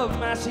tired old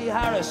Massey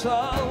Harris,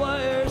 all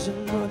wires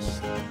and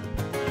rust.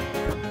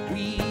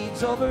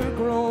 Weeds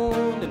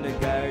overgrown in the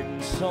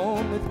garden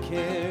sown with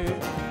care.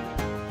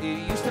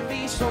 It used to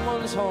be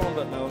someone's home,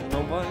 but now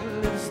no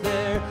one lives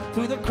there.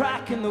 Through the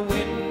crack in the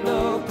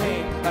window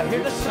pane, I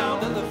hear the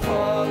sound of the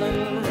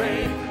falling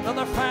rain.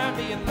 Another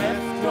family being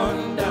left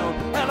run down.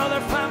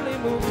 Another family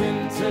moved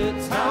into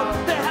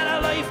town. They had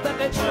a life that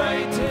they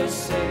tried to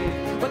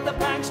save, but the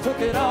banks took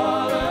it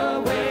all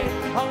away.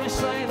 Hung a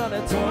sign on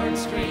a torn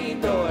screen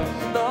door,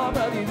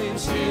 nobody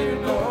lives here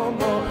no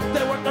more.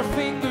 They worked their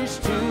fingers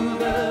to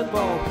the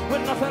bone,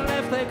 with nothing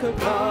left they could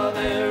call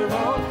their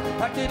own.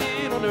 Packed it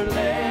in under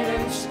lead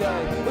and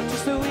sky, with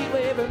just a wee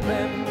wave and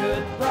then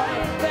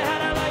goodbye. They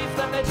had a life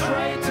that they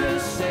tried to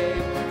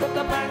save, but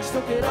the banks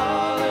took it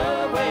all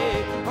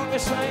away. Hung a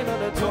sign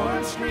on a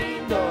torn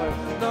screen door,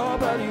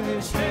 nobody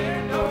lives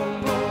here no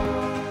more.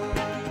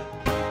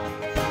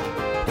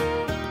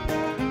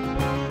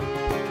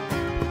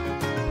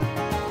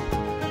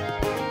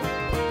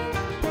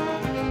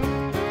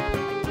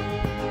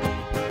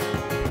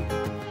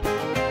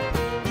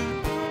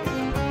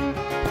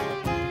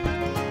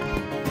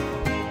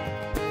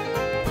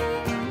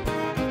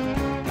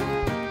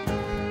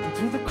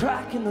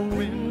 Crack in the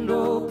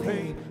window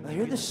pane, I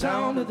hear the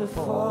sound of the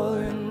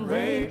falling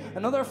rain.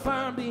 Another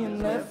farm being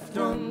left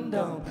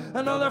undone.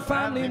 Another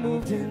family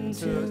moved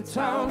into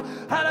town.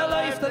 Had a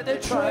life that they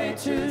tried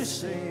to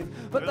save,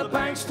 but the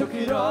banks took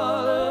it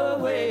all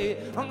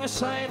away. Hung a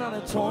sign on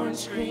a torn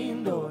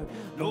screen door,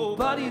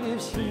 nobody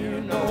lives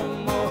here no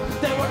more.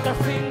 They worked their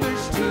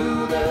fingers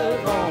to the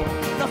bone,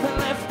 nothing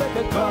left they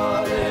could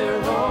call their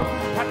own.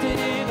 Packed it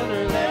in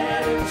under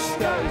lead and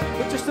sky,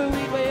 with just a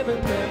wee wave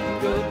and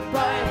then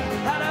goodbye.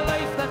 Had a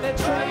life that they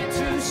tried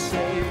to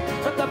save,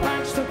 but the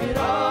banks took it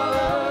all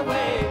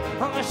away.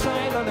 Hung a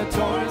sign on a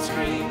torn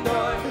screen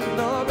door,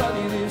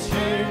 nobody lives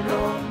here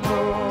no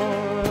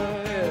more.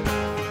 Yeah.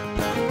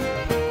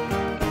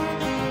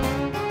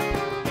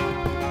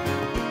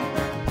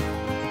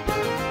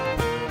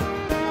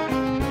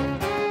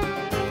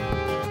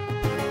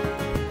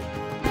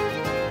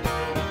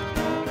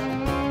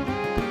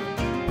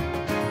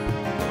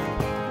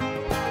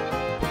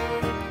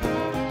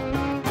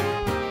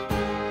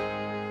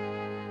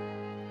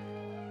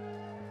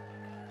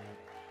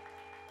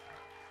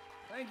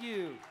 Thank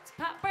you. It's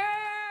Pat Byrne.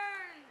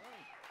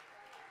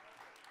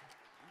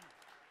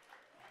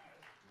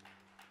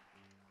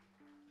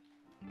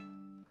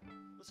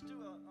 Let's do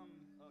a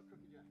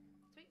Crooked Jack.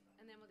 Sweet.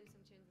 And then we'll do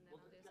some tunes and then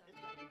I'll do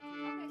something.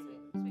 Okay,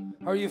 sweet.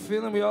 How are you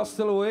feeling? We all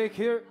still awake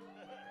here?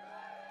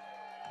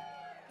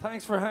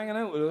 Thanks for hanging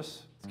out with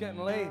us. It's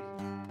getting late.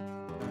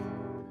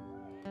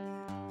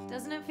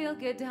 Doesn't it feel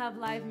good to have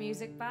live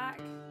music back?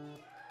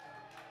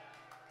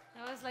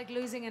 That was like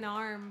losing an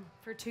arm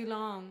for too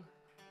long.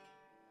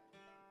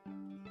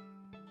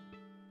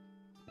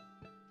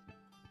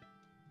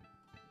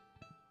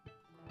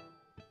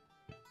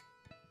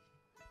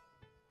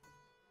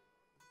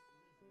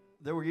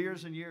 There were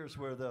years and years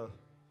where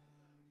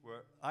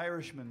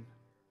Irishmen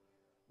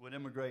would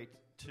immigrate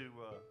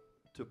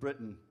to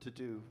Britain to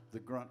do the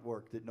grunt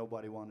work that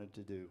nobody wanted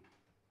to do.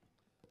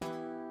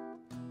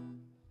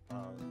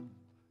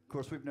 Of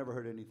course, we've never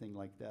heard anything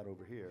like that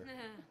over here.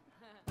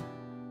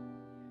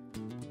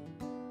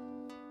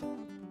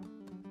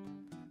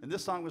 And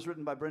this song was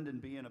written by Brendan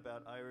Behan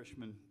about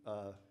Irishmen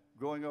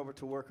going over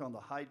to work on the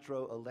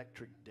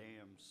hydroelectric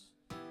dams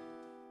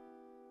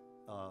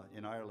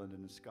in Ireland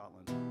and in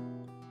Scotland.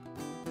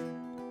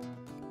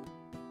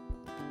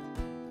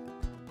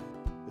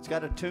 It's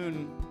got a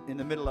tune in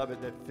the middle of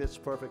it that fits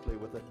perfectly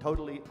with a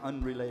totally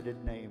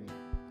unrelated name.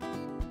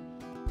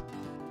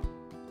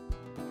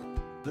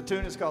 The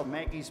tune is called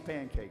Maggie's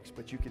Pancakes,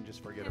 but you can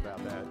just forget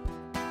about that.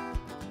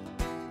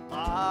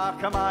 Ah,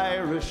 come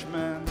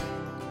Irishmen,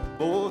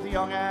 both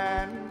young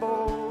and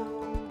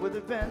bold, with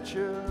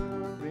adventure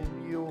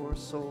in your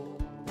soul.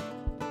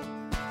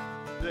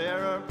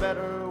 There are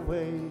better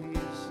ways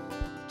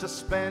to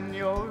spend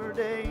your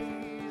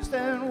days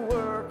than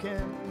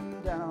working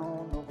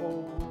down the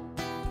hole.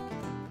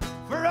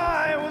 For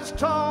I was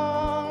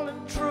tall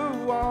and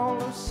true,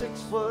 all of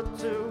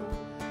 6'2",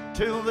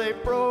 till they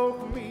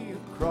broke me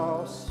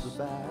across the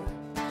back.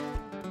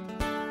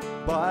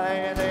 By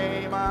a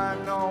name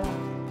I'm known,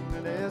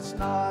 and it's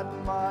not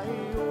my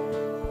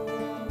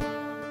own,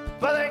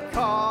 but they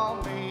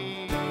call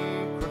me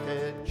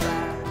Crooked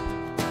Jack.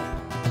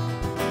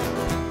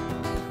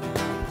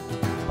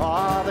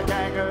 Ah, the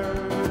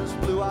ganger's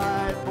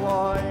blue-eyed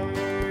boy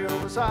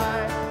was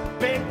I,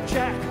 Big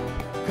Jack,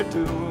 could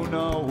do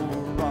no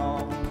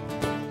wrong.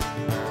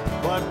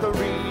 But the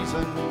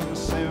reason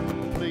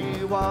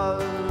simply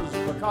was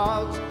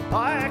because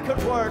I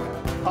could work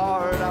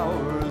hard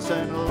hours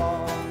and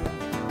long.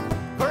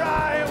 For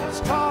I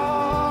was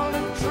tall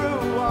and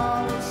true,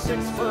 on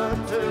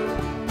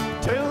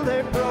 6'2", till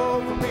they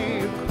broke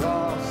me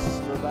across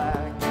the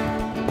back.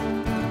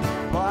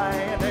 By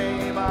a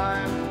name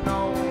I'm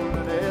known,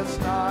 and it's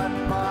not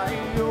my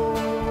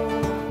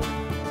own,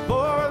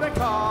 for they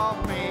call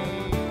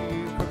me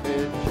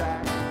Crooked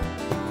Jack.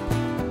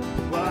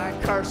 Well, I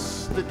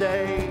curse the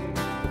day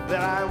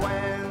that I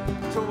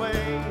went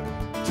away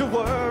to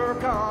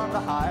work on the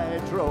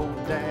hydro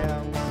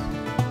dams.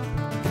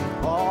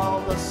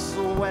 All the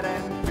sweat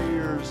and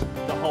fears,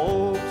 the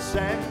hopes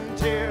and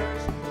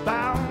tears,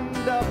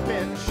 bound up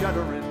in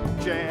shuddering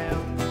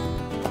jams.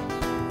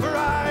 For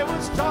I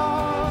was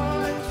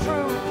tall and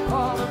true,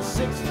 all of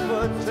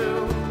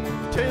 6'2",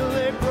 till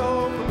they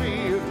broke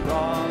me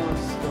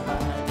across the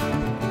back.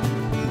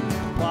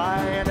 By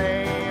a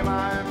name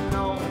I'm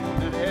known,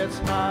 and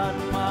it's not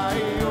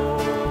my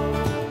own,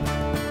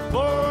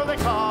 for they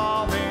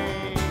call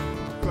me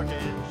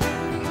Crooked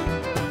Jack.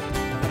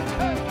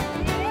 Hey!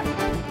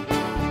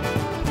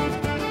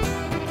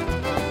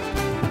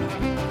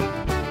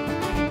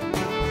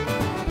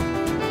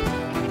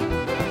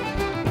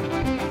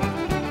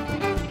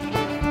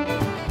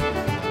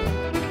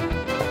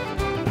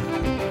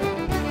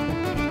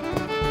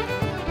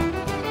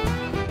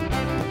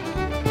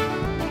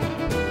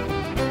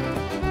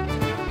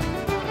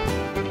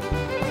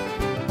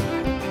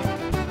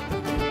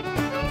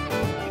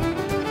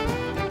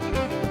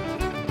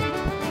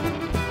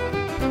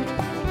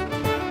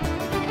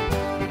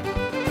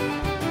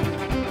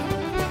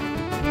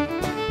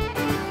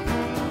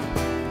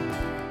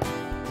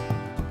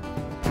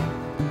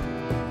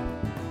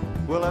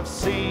 Well, I've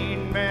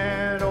seen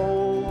men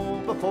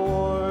old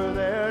before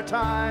their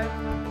time,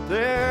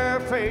 their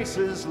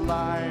faces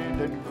lined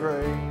and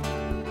gray.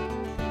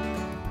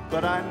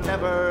 But I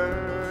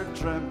never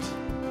dreamt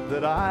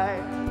that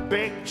I,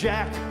 Big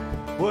Jack,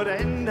 would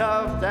end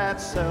up that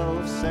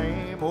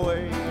self-same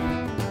way.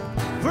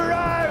 For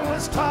I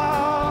was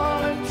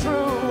tall and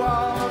true,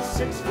 all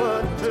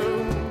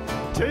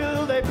 6'2",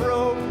 till they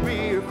broke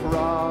me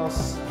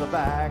across the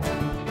back.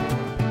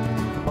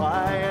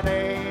 By a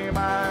name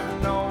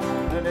I'm known,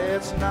 and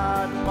it's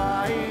not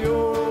my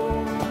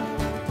own,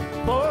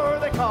 for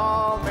they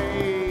call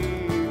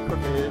me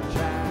Crooked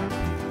Jack.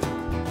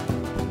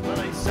 Well,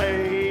 they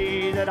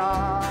say that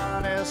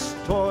honest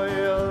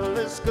toil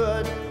is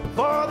good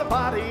for the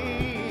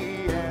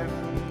body and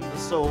the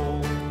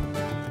soul.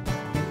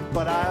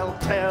 But I'll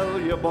tell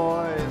you,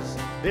 boys,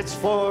 it's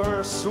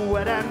for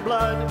sweat and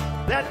blood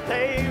that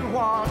they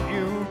want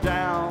you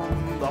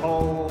down the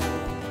hole.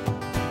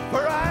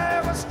 For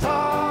I was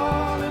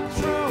tall and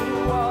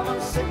true, all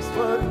of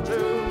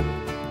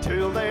 6'2",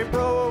 till they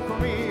broke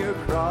me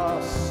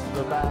across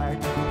the back.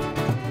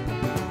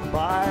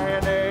 By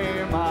a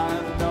name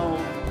I'm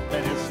known,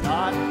 and it's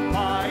not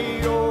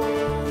my own,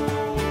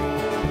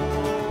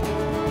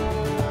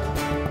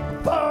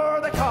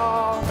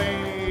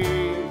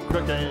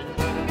 sugarcane.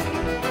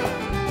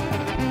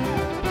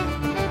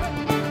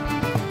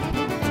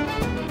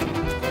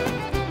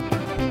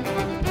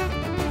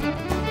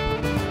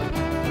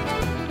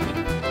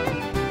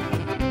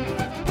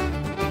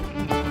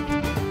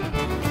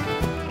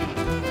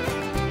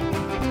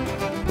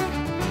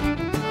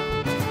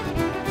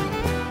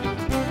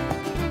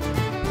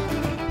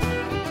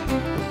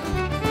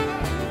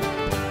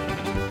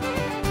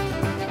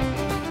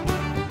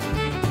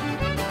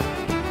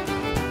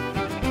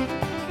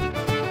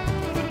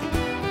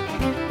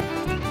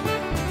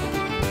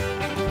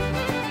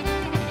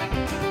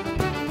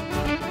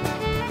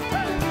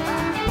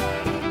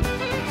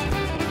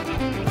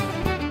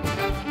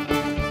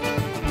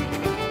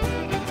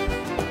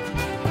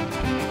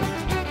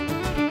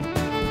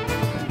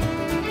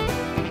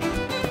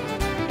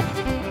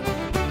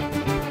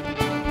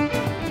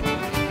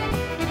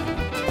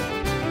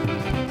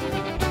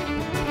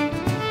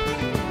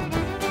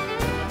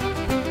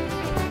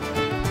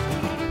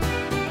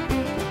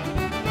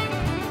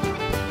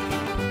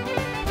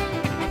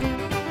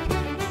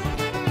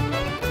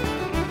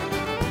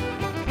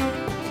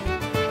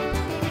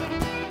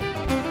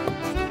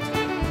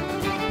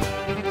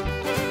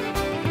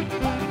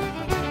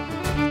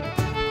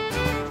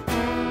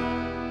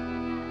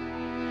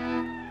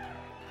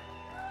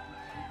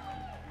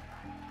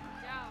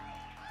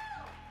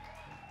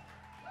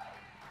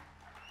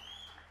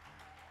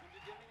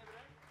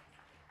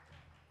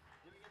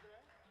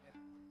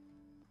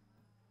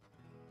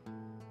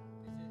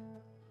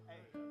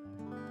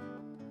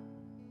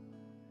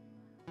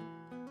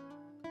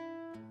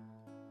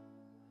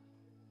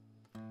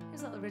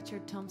 Here's a little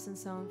Richard Thompson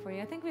song for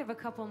you. I think we have a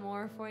couple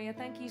more for you.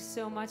 Thank you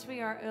so much. We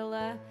are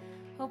Ulla.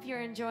 Hope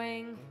you're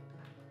enjoying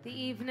the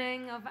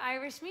evening of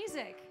Irish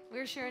music.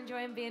 We're sure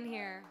enjoying being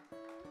here.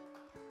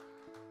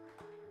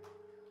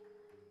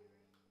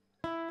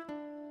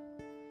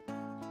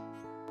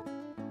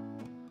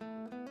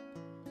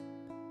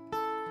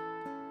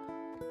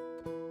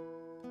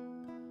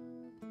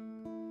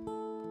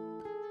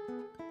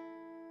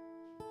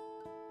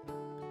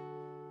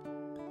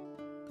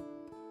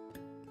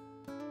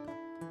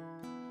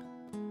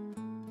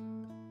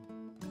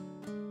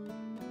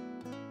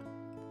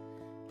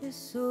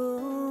 This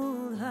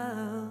old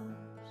house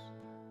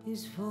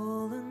is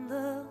falling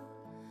down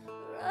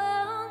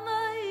around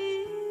my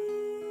ears,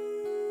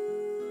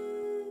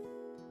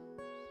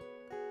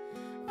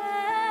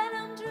 and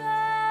I'm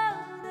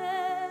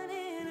drowning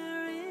in a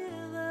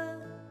river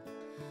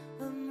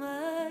of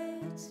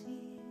my tears.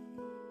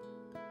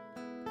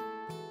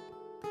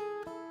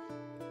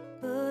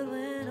 But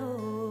when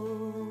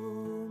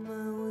all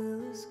my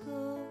will is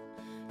gone,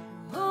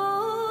 you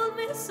hold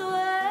me so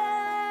well.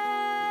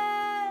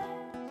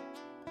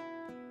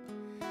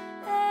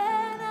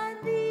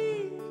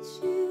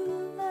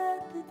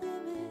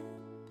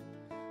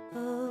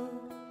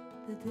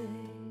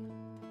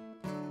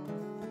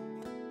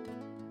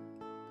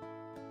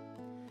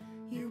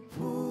 You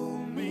pull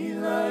me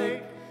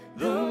like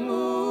the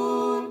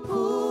moon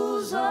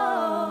pulls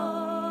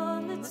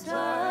on the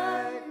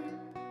tide.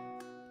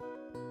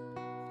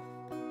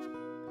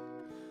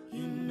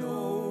 You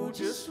know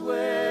just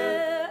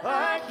where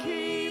I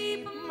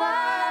keep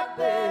my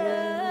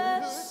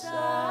bedside.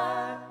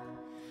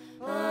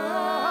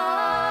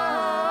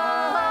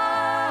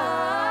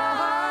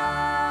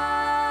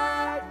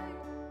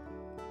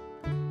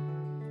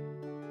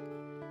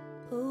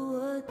 Oh,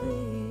 what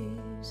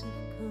days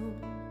have come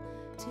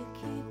to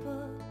keep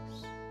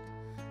us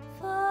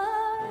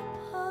far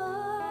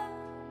apart.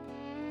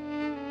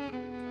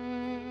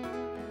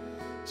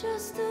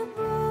 Just a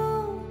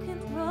broken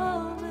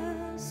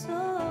promise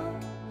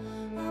of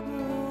a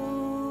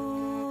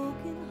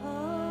broken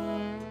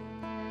heart.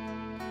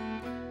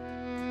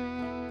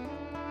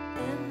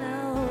 And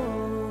now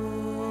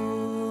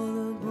all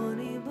the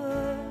bonny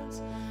birds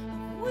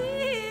have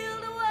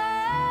wheeled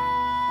away.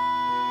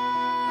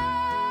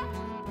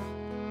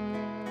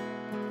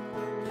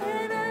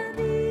 And I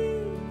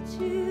need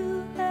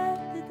you at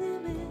the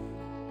dimming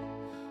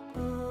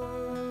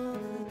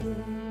of the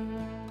day.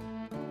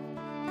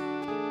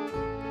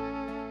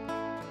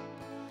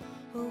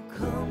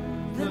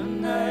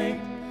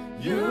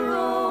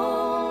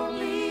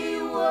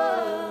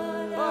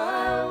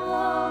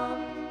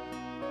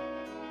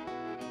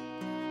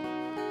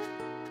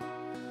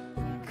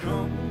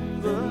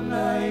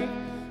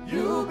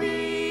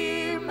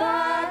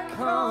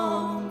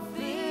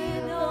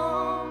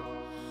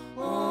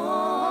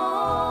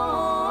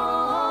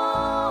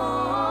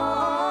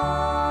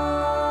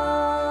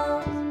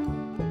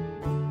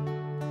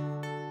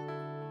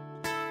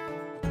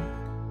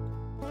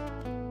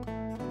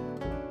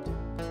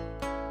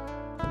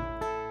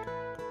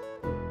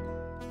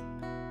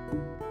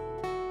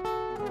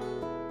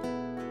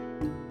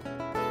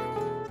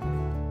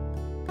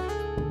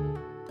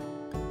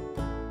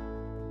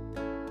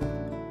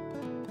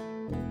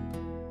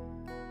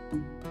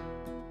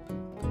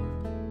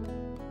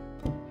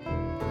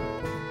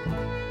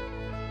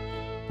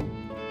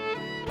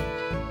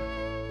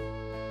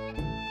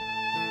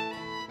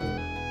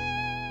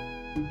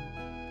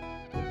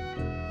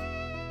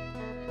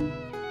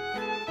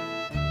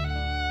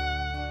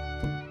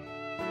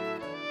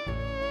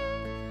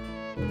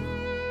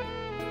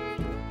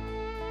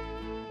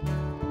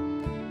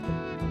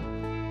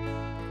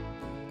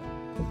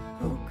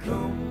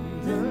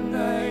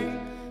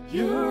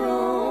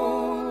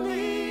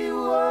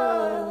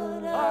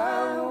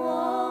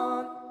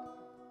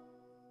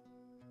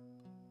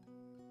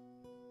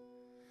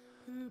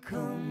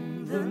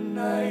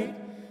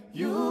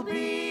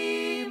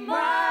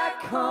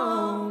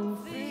 confidant.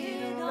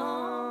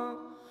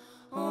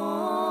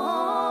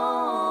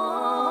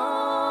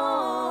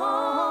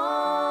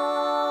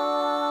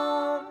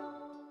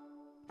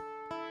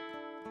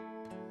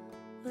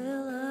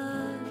 Well,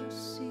 I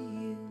see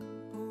you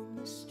on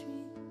the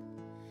street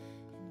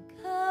in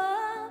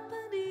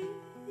company.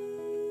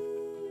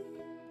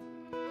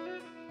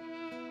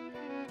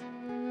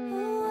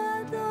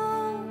 Why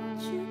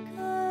don't you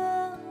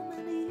come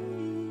and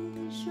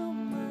ease your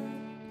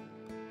mind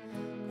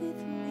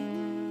with me?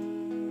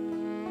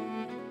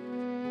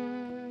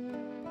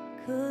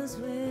 'Cause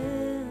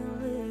we're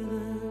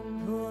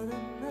living for the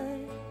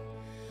night.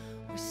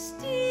 We're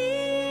still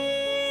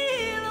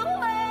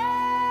away,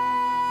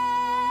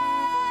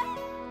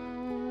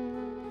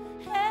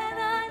 and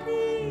I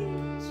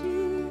need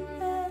you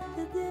at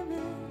the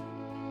dimming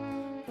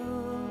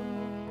of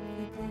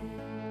the day.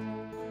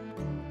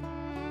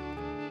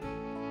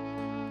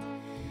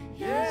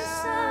 Yes,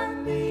 I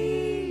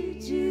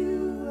need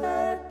you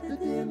at the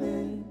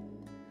dimming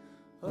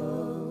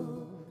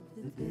of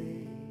the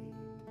day.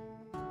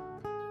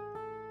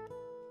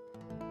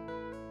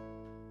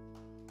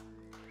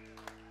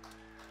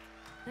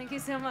 Thank you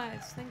so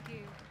much. Thank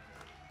you.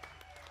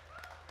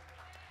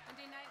 And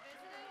do night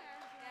visiting or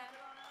night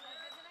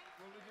visiting?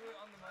 Will we do it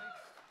on the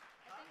mics?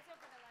 I think so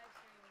for the live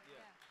stream.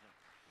 Yeah.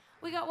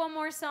 We got one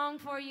more song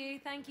for you.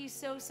 Thank you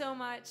so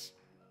much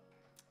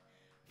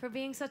for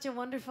being such a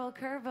wonderful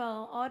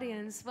Kerrville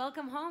audience.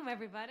 Welcome home,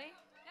 everybody.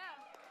 Yeah.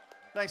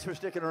 Thanks for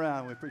sticking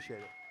around. We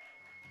appreciate it.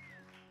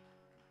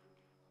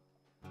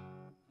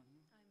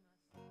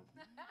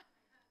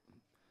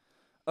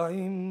 I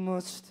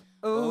must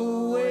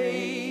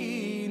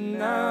away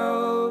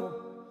now.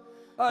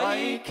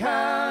 I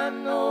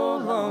can no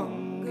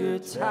longer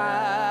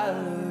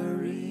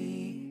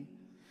tarry.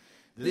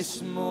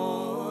 This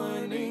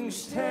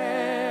morning's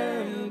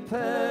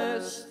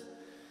tempest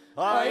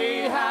I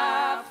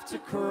have to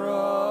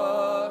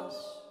cross.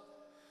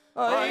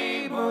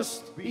 I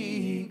must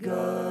be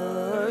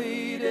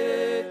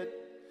guided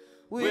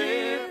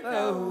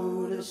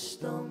without a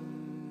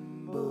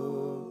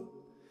stumble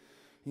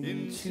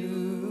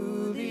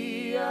into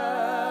the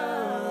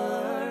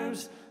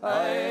arms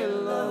I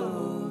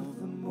love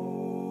the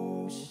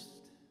most.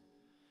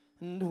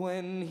 And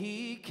when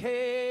he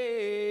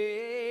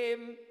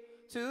came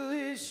to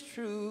his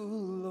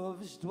true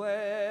love's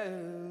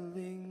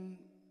dwelling,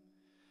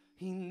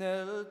 he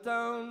knelt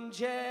down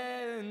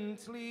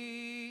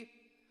gently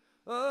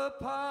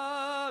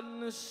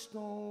upon a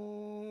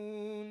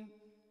stone,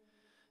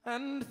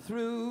 and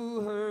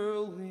through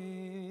her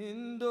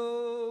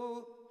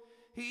window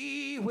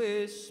he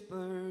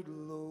whispered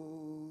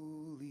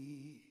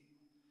lowly,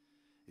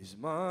 "Is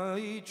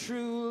my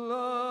true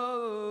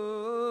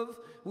love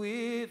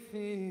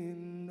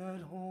within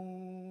that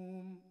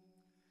home?"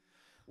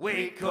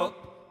 Wake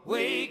up,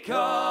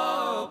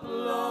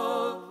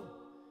 love,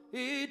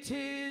 it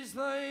is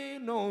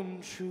thine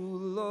own true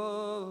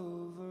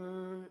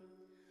lover.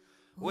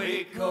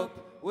 Wake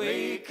up,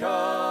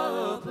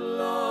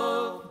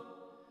 love,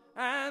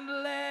 and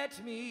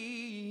let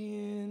me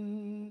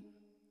in.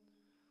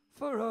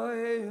 For I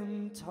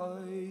am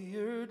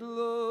tired,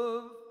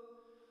 love,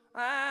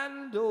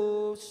 and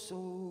oh so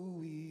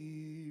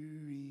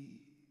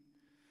weary,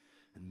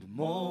 and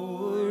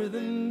more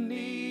than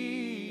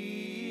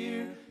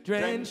near,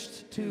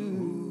 drenched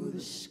to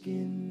the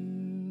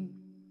skin.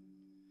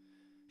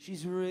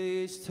 She's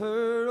raised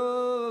her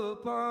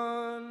up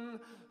on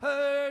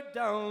her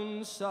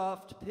down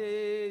soft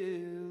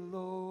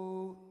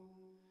pillow.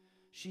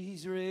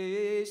 She's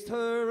raised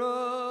her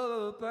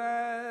up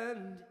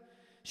and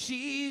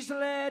she's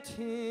let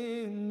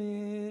him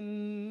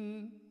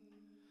in,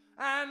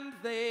 and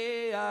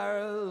they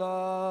are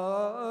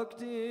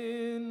locked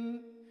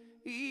in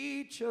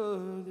each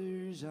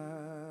other's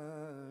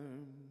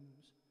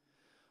arms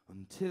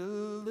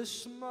until the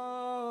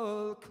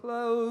small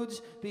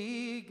clouds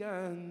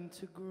began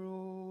to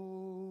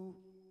grow.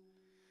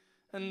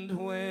 And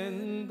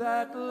when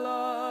that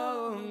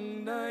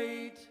long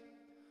night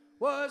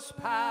was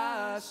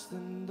past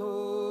and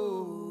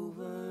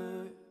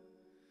over,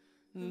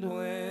 and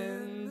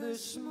when the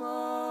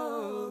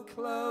small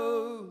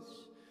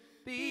clouds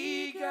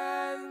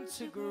began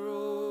to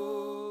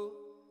grow,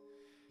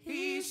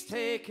 he's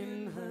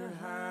taken her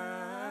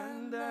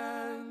hand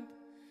and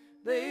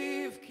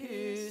they've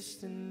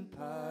kissed and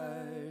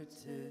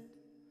parted,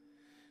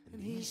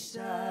 and he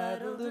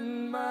saddled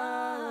and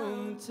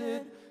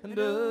mounted and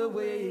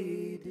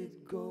away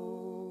did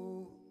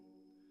go.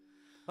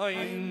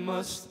 I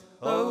must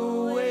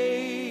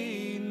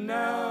away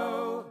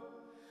now,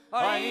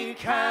 I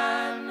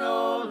can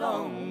no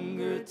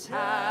longer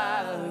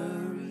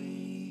tarry.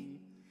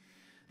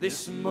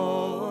 This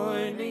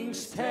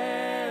morning's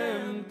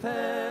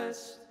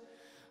tempest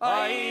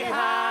I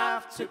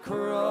have to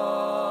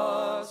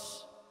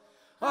cross.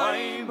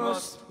 I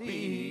must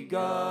be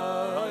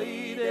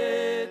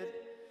guided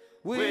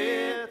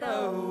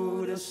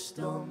without a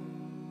stumble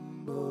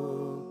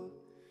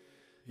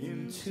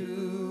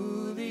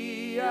into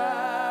the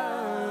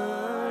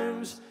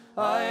arms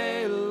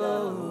I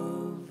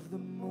love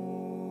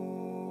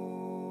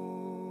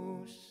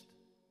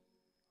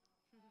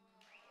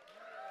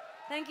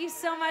Thank you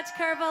so much,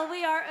 Kerrville.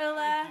 We are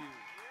Ulla.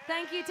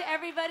 Thank you to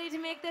everybody to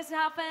make this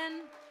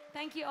happen.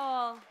 Thank you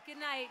all. Good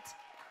night.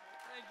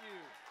 Thank you.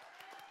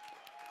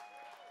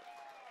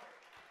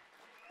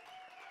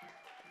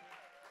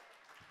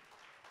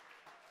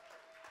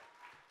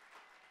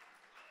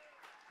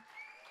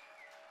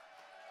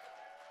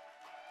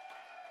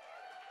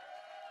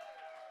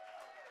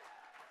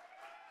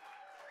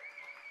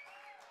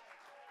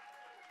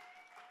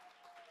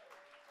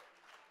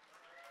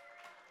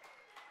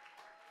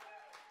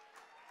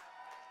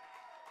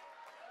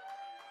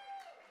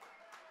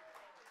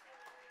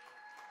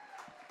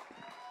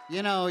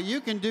 You know,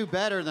 you can do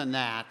better than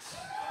that.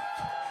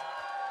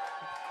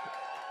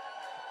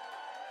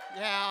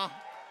 Yeah.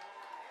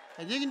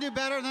 And you can do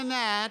better than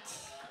that.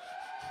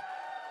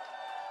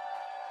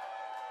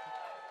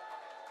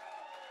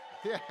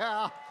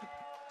 Yeah.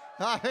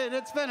 I mean,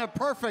 it's been a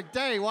perfect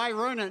day. Why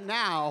ruin it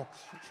now?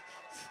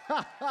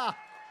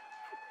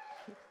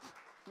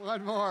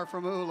 One more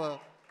from Ulla.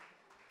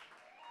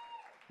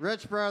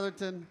 Rich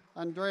Brotherton,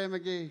 Andrea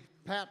McGee,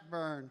 Pat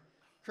Byrne,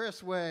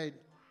 Chris Wade,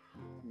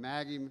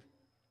 Maggie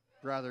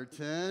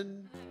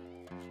Brotherton,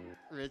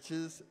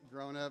 Rich's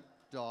grown-up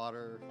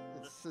daughter.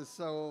 This is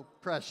so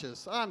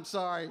precious. I'm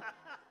sorry.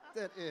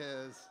 It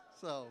is.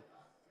 So,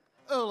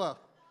 Ulla.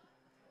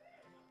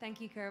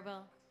 Thank you,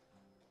 Kerrville.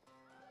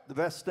 The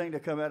best thing to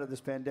come out of this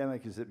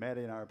pandemic is that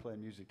Maddie and I are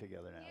playing music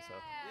together now. So.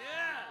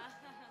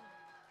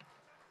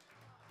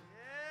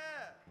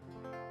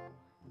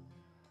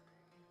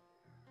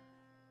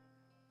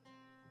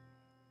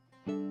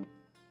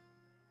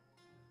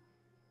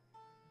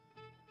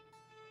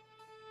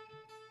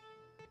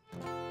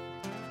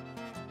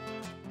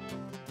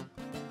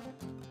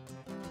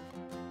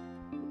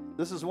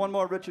 This is one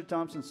more Richard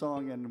Thompson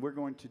song, and we're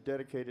going to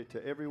dedicate it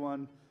to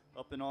everyone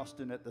up in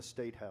Austin at the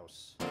State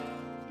House.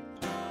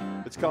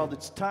 It's called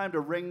It's Time to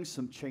Ring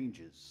Some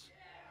Changes.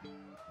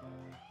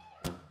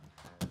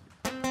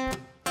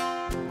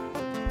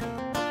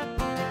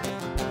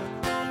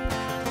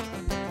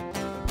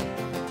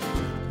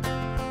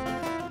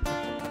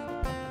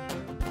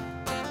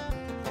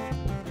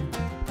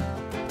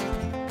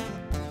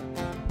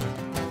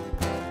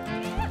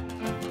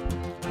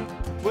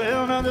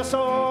 Well, now this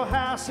old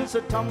house is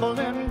a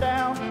tumbling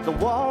down. The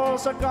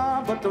walls are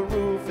gone, but the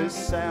roof is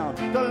sound.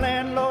 The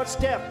landlord's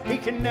deaf, he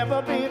can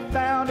never be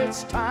found.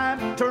 It's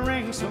time to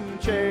ring some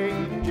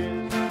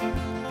changes.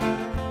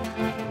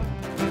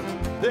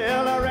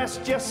 They'll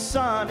arrest your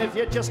son if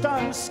you're just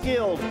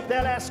unskilled.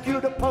 They'll ask you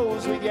to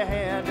pose with your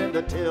hand in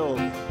the till.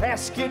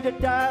 Ask you to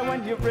die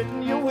when you've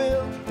written your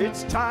will.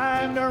 It's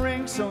time to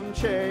ring some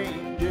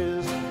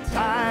changes.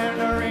 Time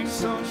to ring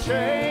some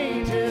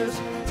changes.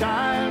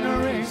 Time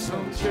to ring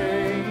some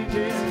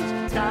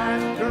changes.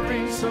 Time to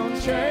ring some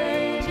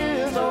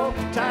changes. Oh,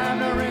 time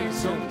to ring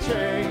some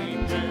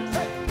changes.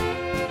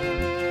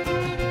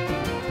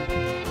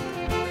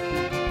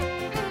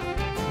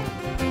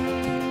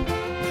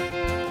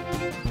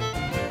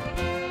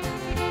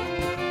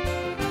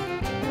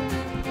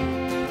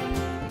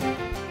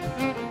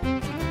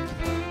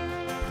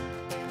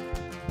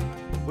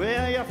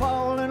 Well, you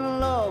fall in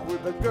love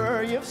with a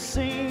girl you've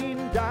seen,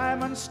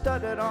 diamond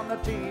studded on the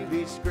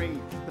TV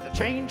screen. But the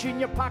change in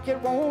your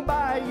pocket won't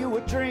buy you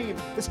a dream.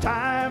 It's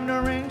time to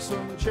ring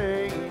some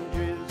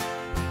changes.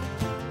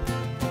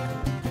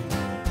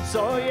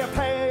 So you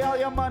pay all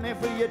your money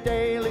for your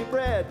daily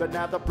bread, but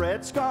now the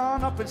bread's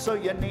gone up and so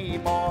you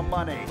need more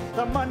money.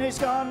 The money's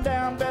gone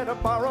down, better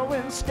borrow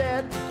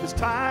instead. It's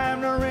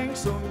time to ring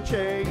some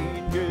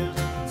changes.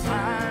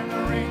 Time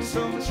to ring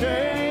some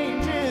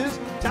changes.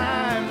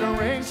 Time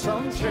to ring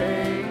some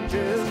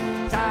changes.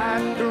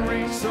 Time to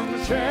ring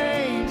some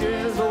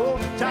changes. Oh,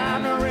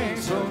 time to ring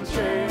some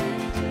changes.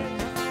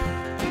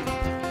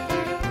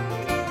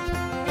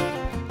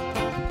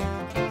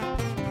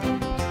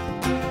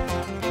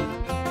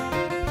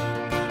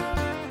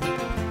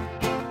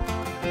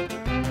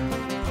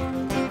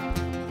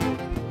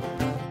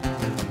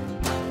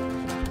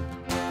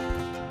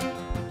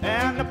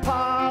 And the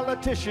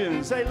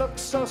politicians, they look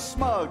so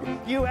smug.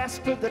 You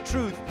ask for the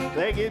truth,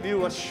 they give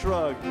you a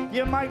shrug.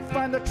 You might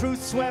find the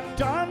truth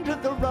swept under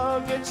the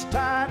rug. It's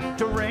time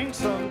to ring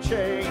some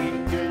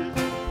changes.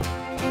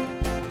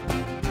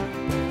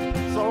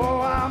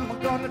 So I'm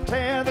gonna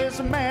tear this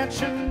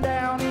mansion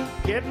down,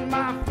 get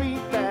my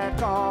feet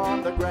back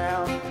on the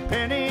ground.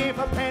 Penny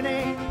for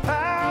penny,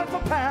 pound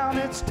for pound,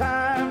 it's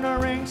time to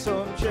ring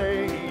some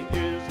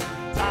changes.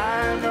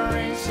 Time to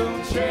ring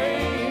some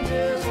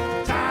changes.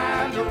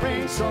 Time to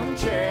ring some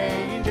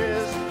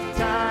changes.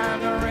 Time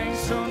to ring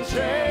some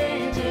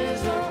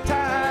changes.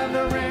 Time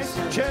to ring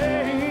some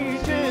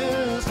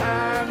changes.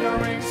 Time to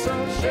ring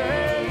some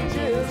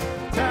changes.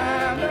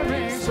 Time to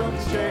ring some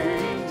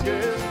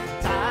changes.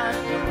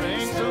 Time to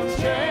ring some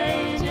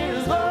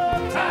changes.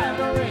 Oh, time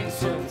to ring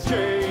some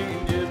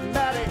changes.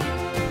 Maddie.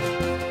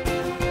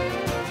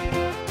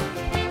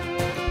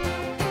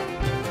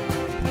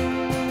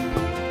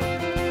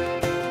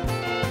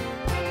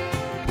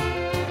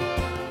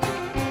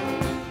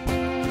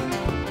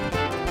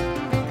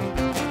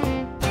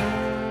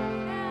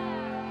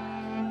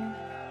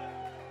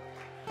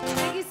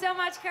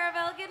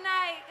 Kerrville. Good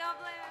night. God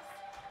bless.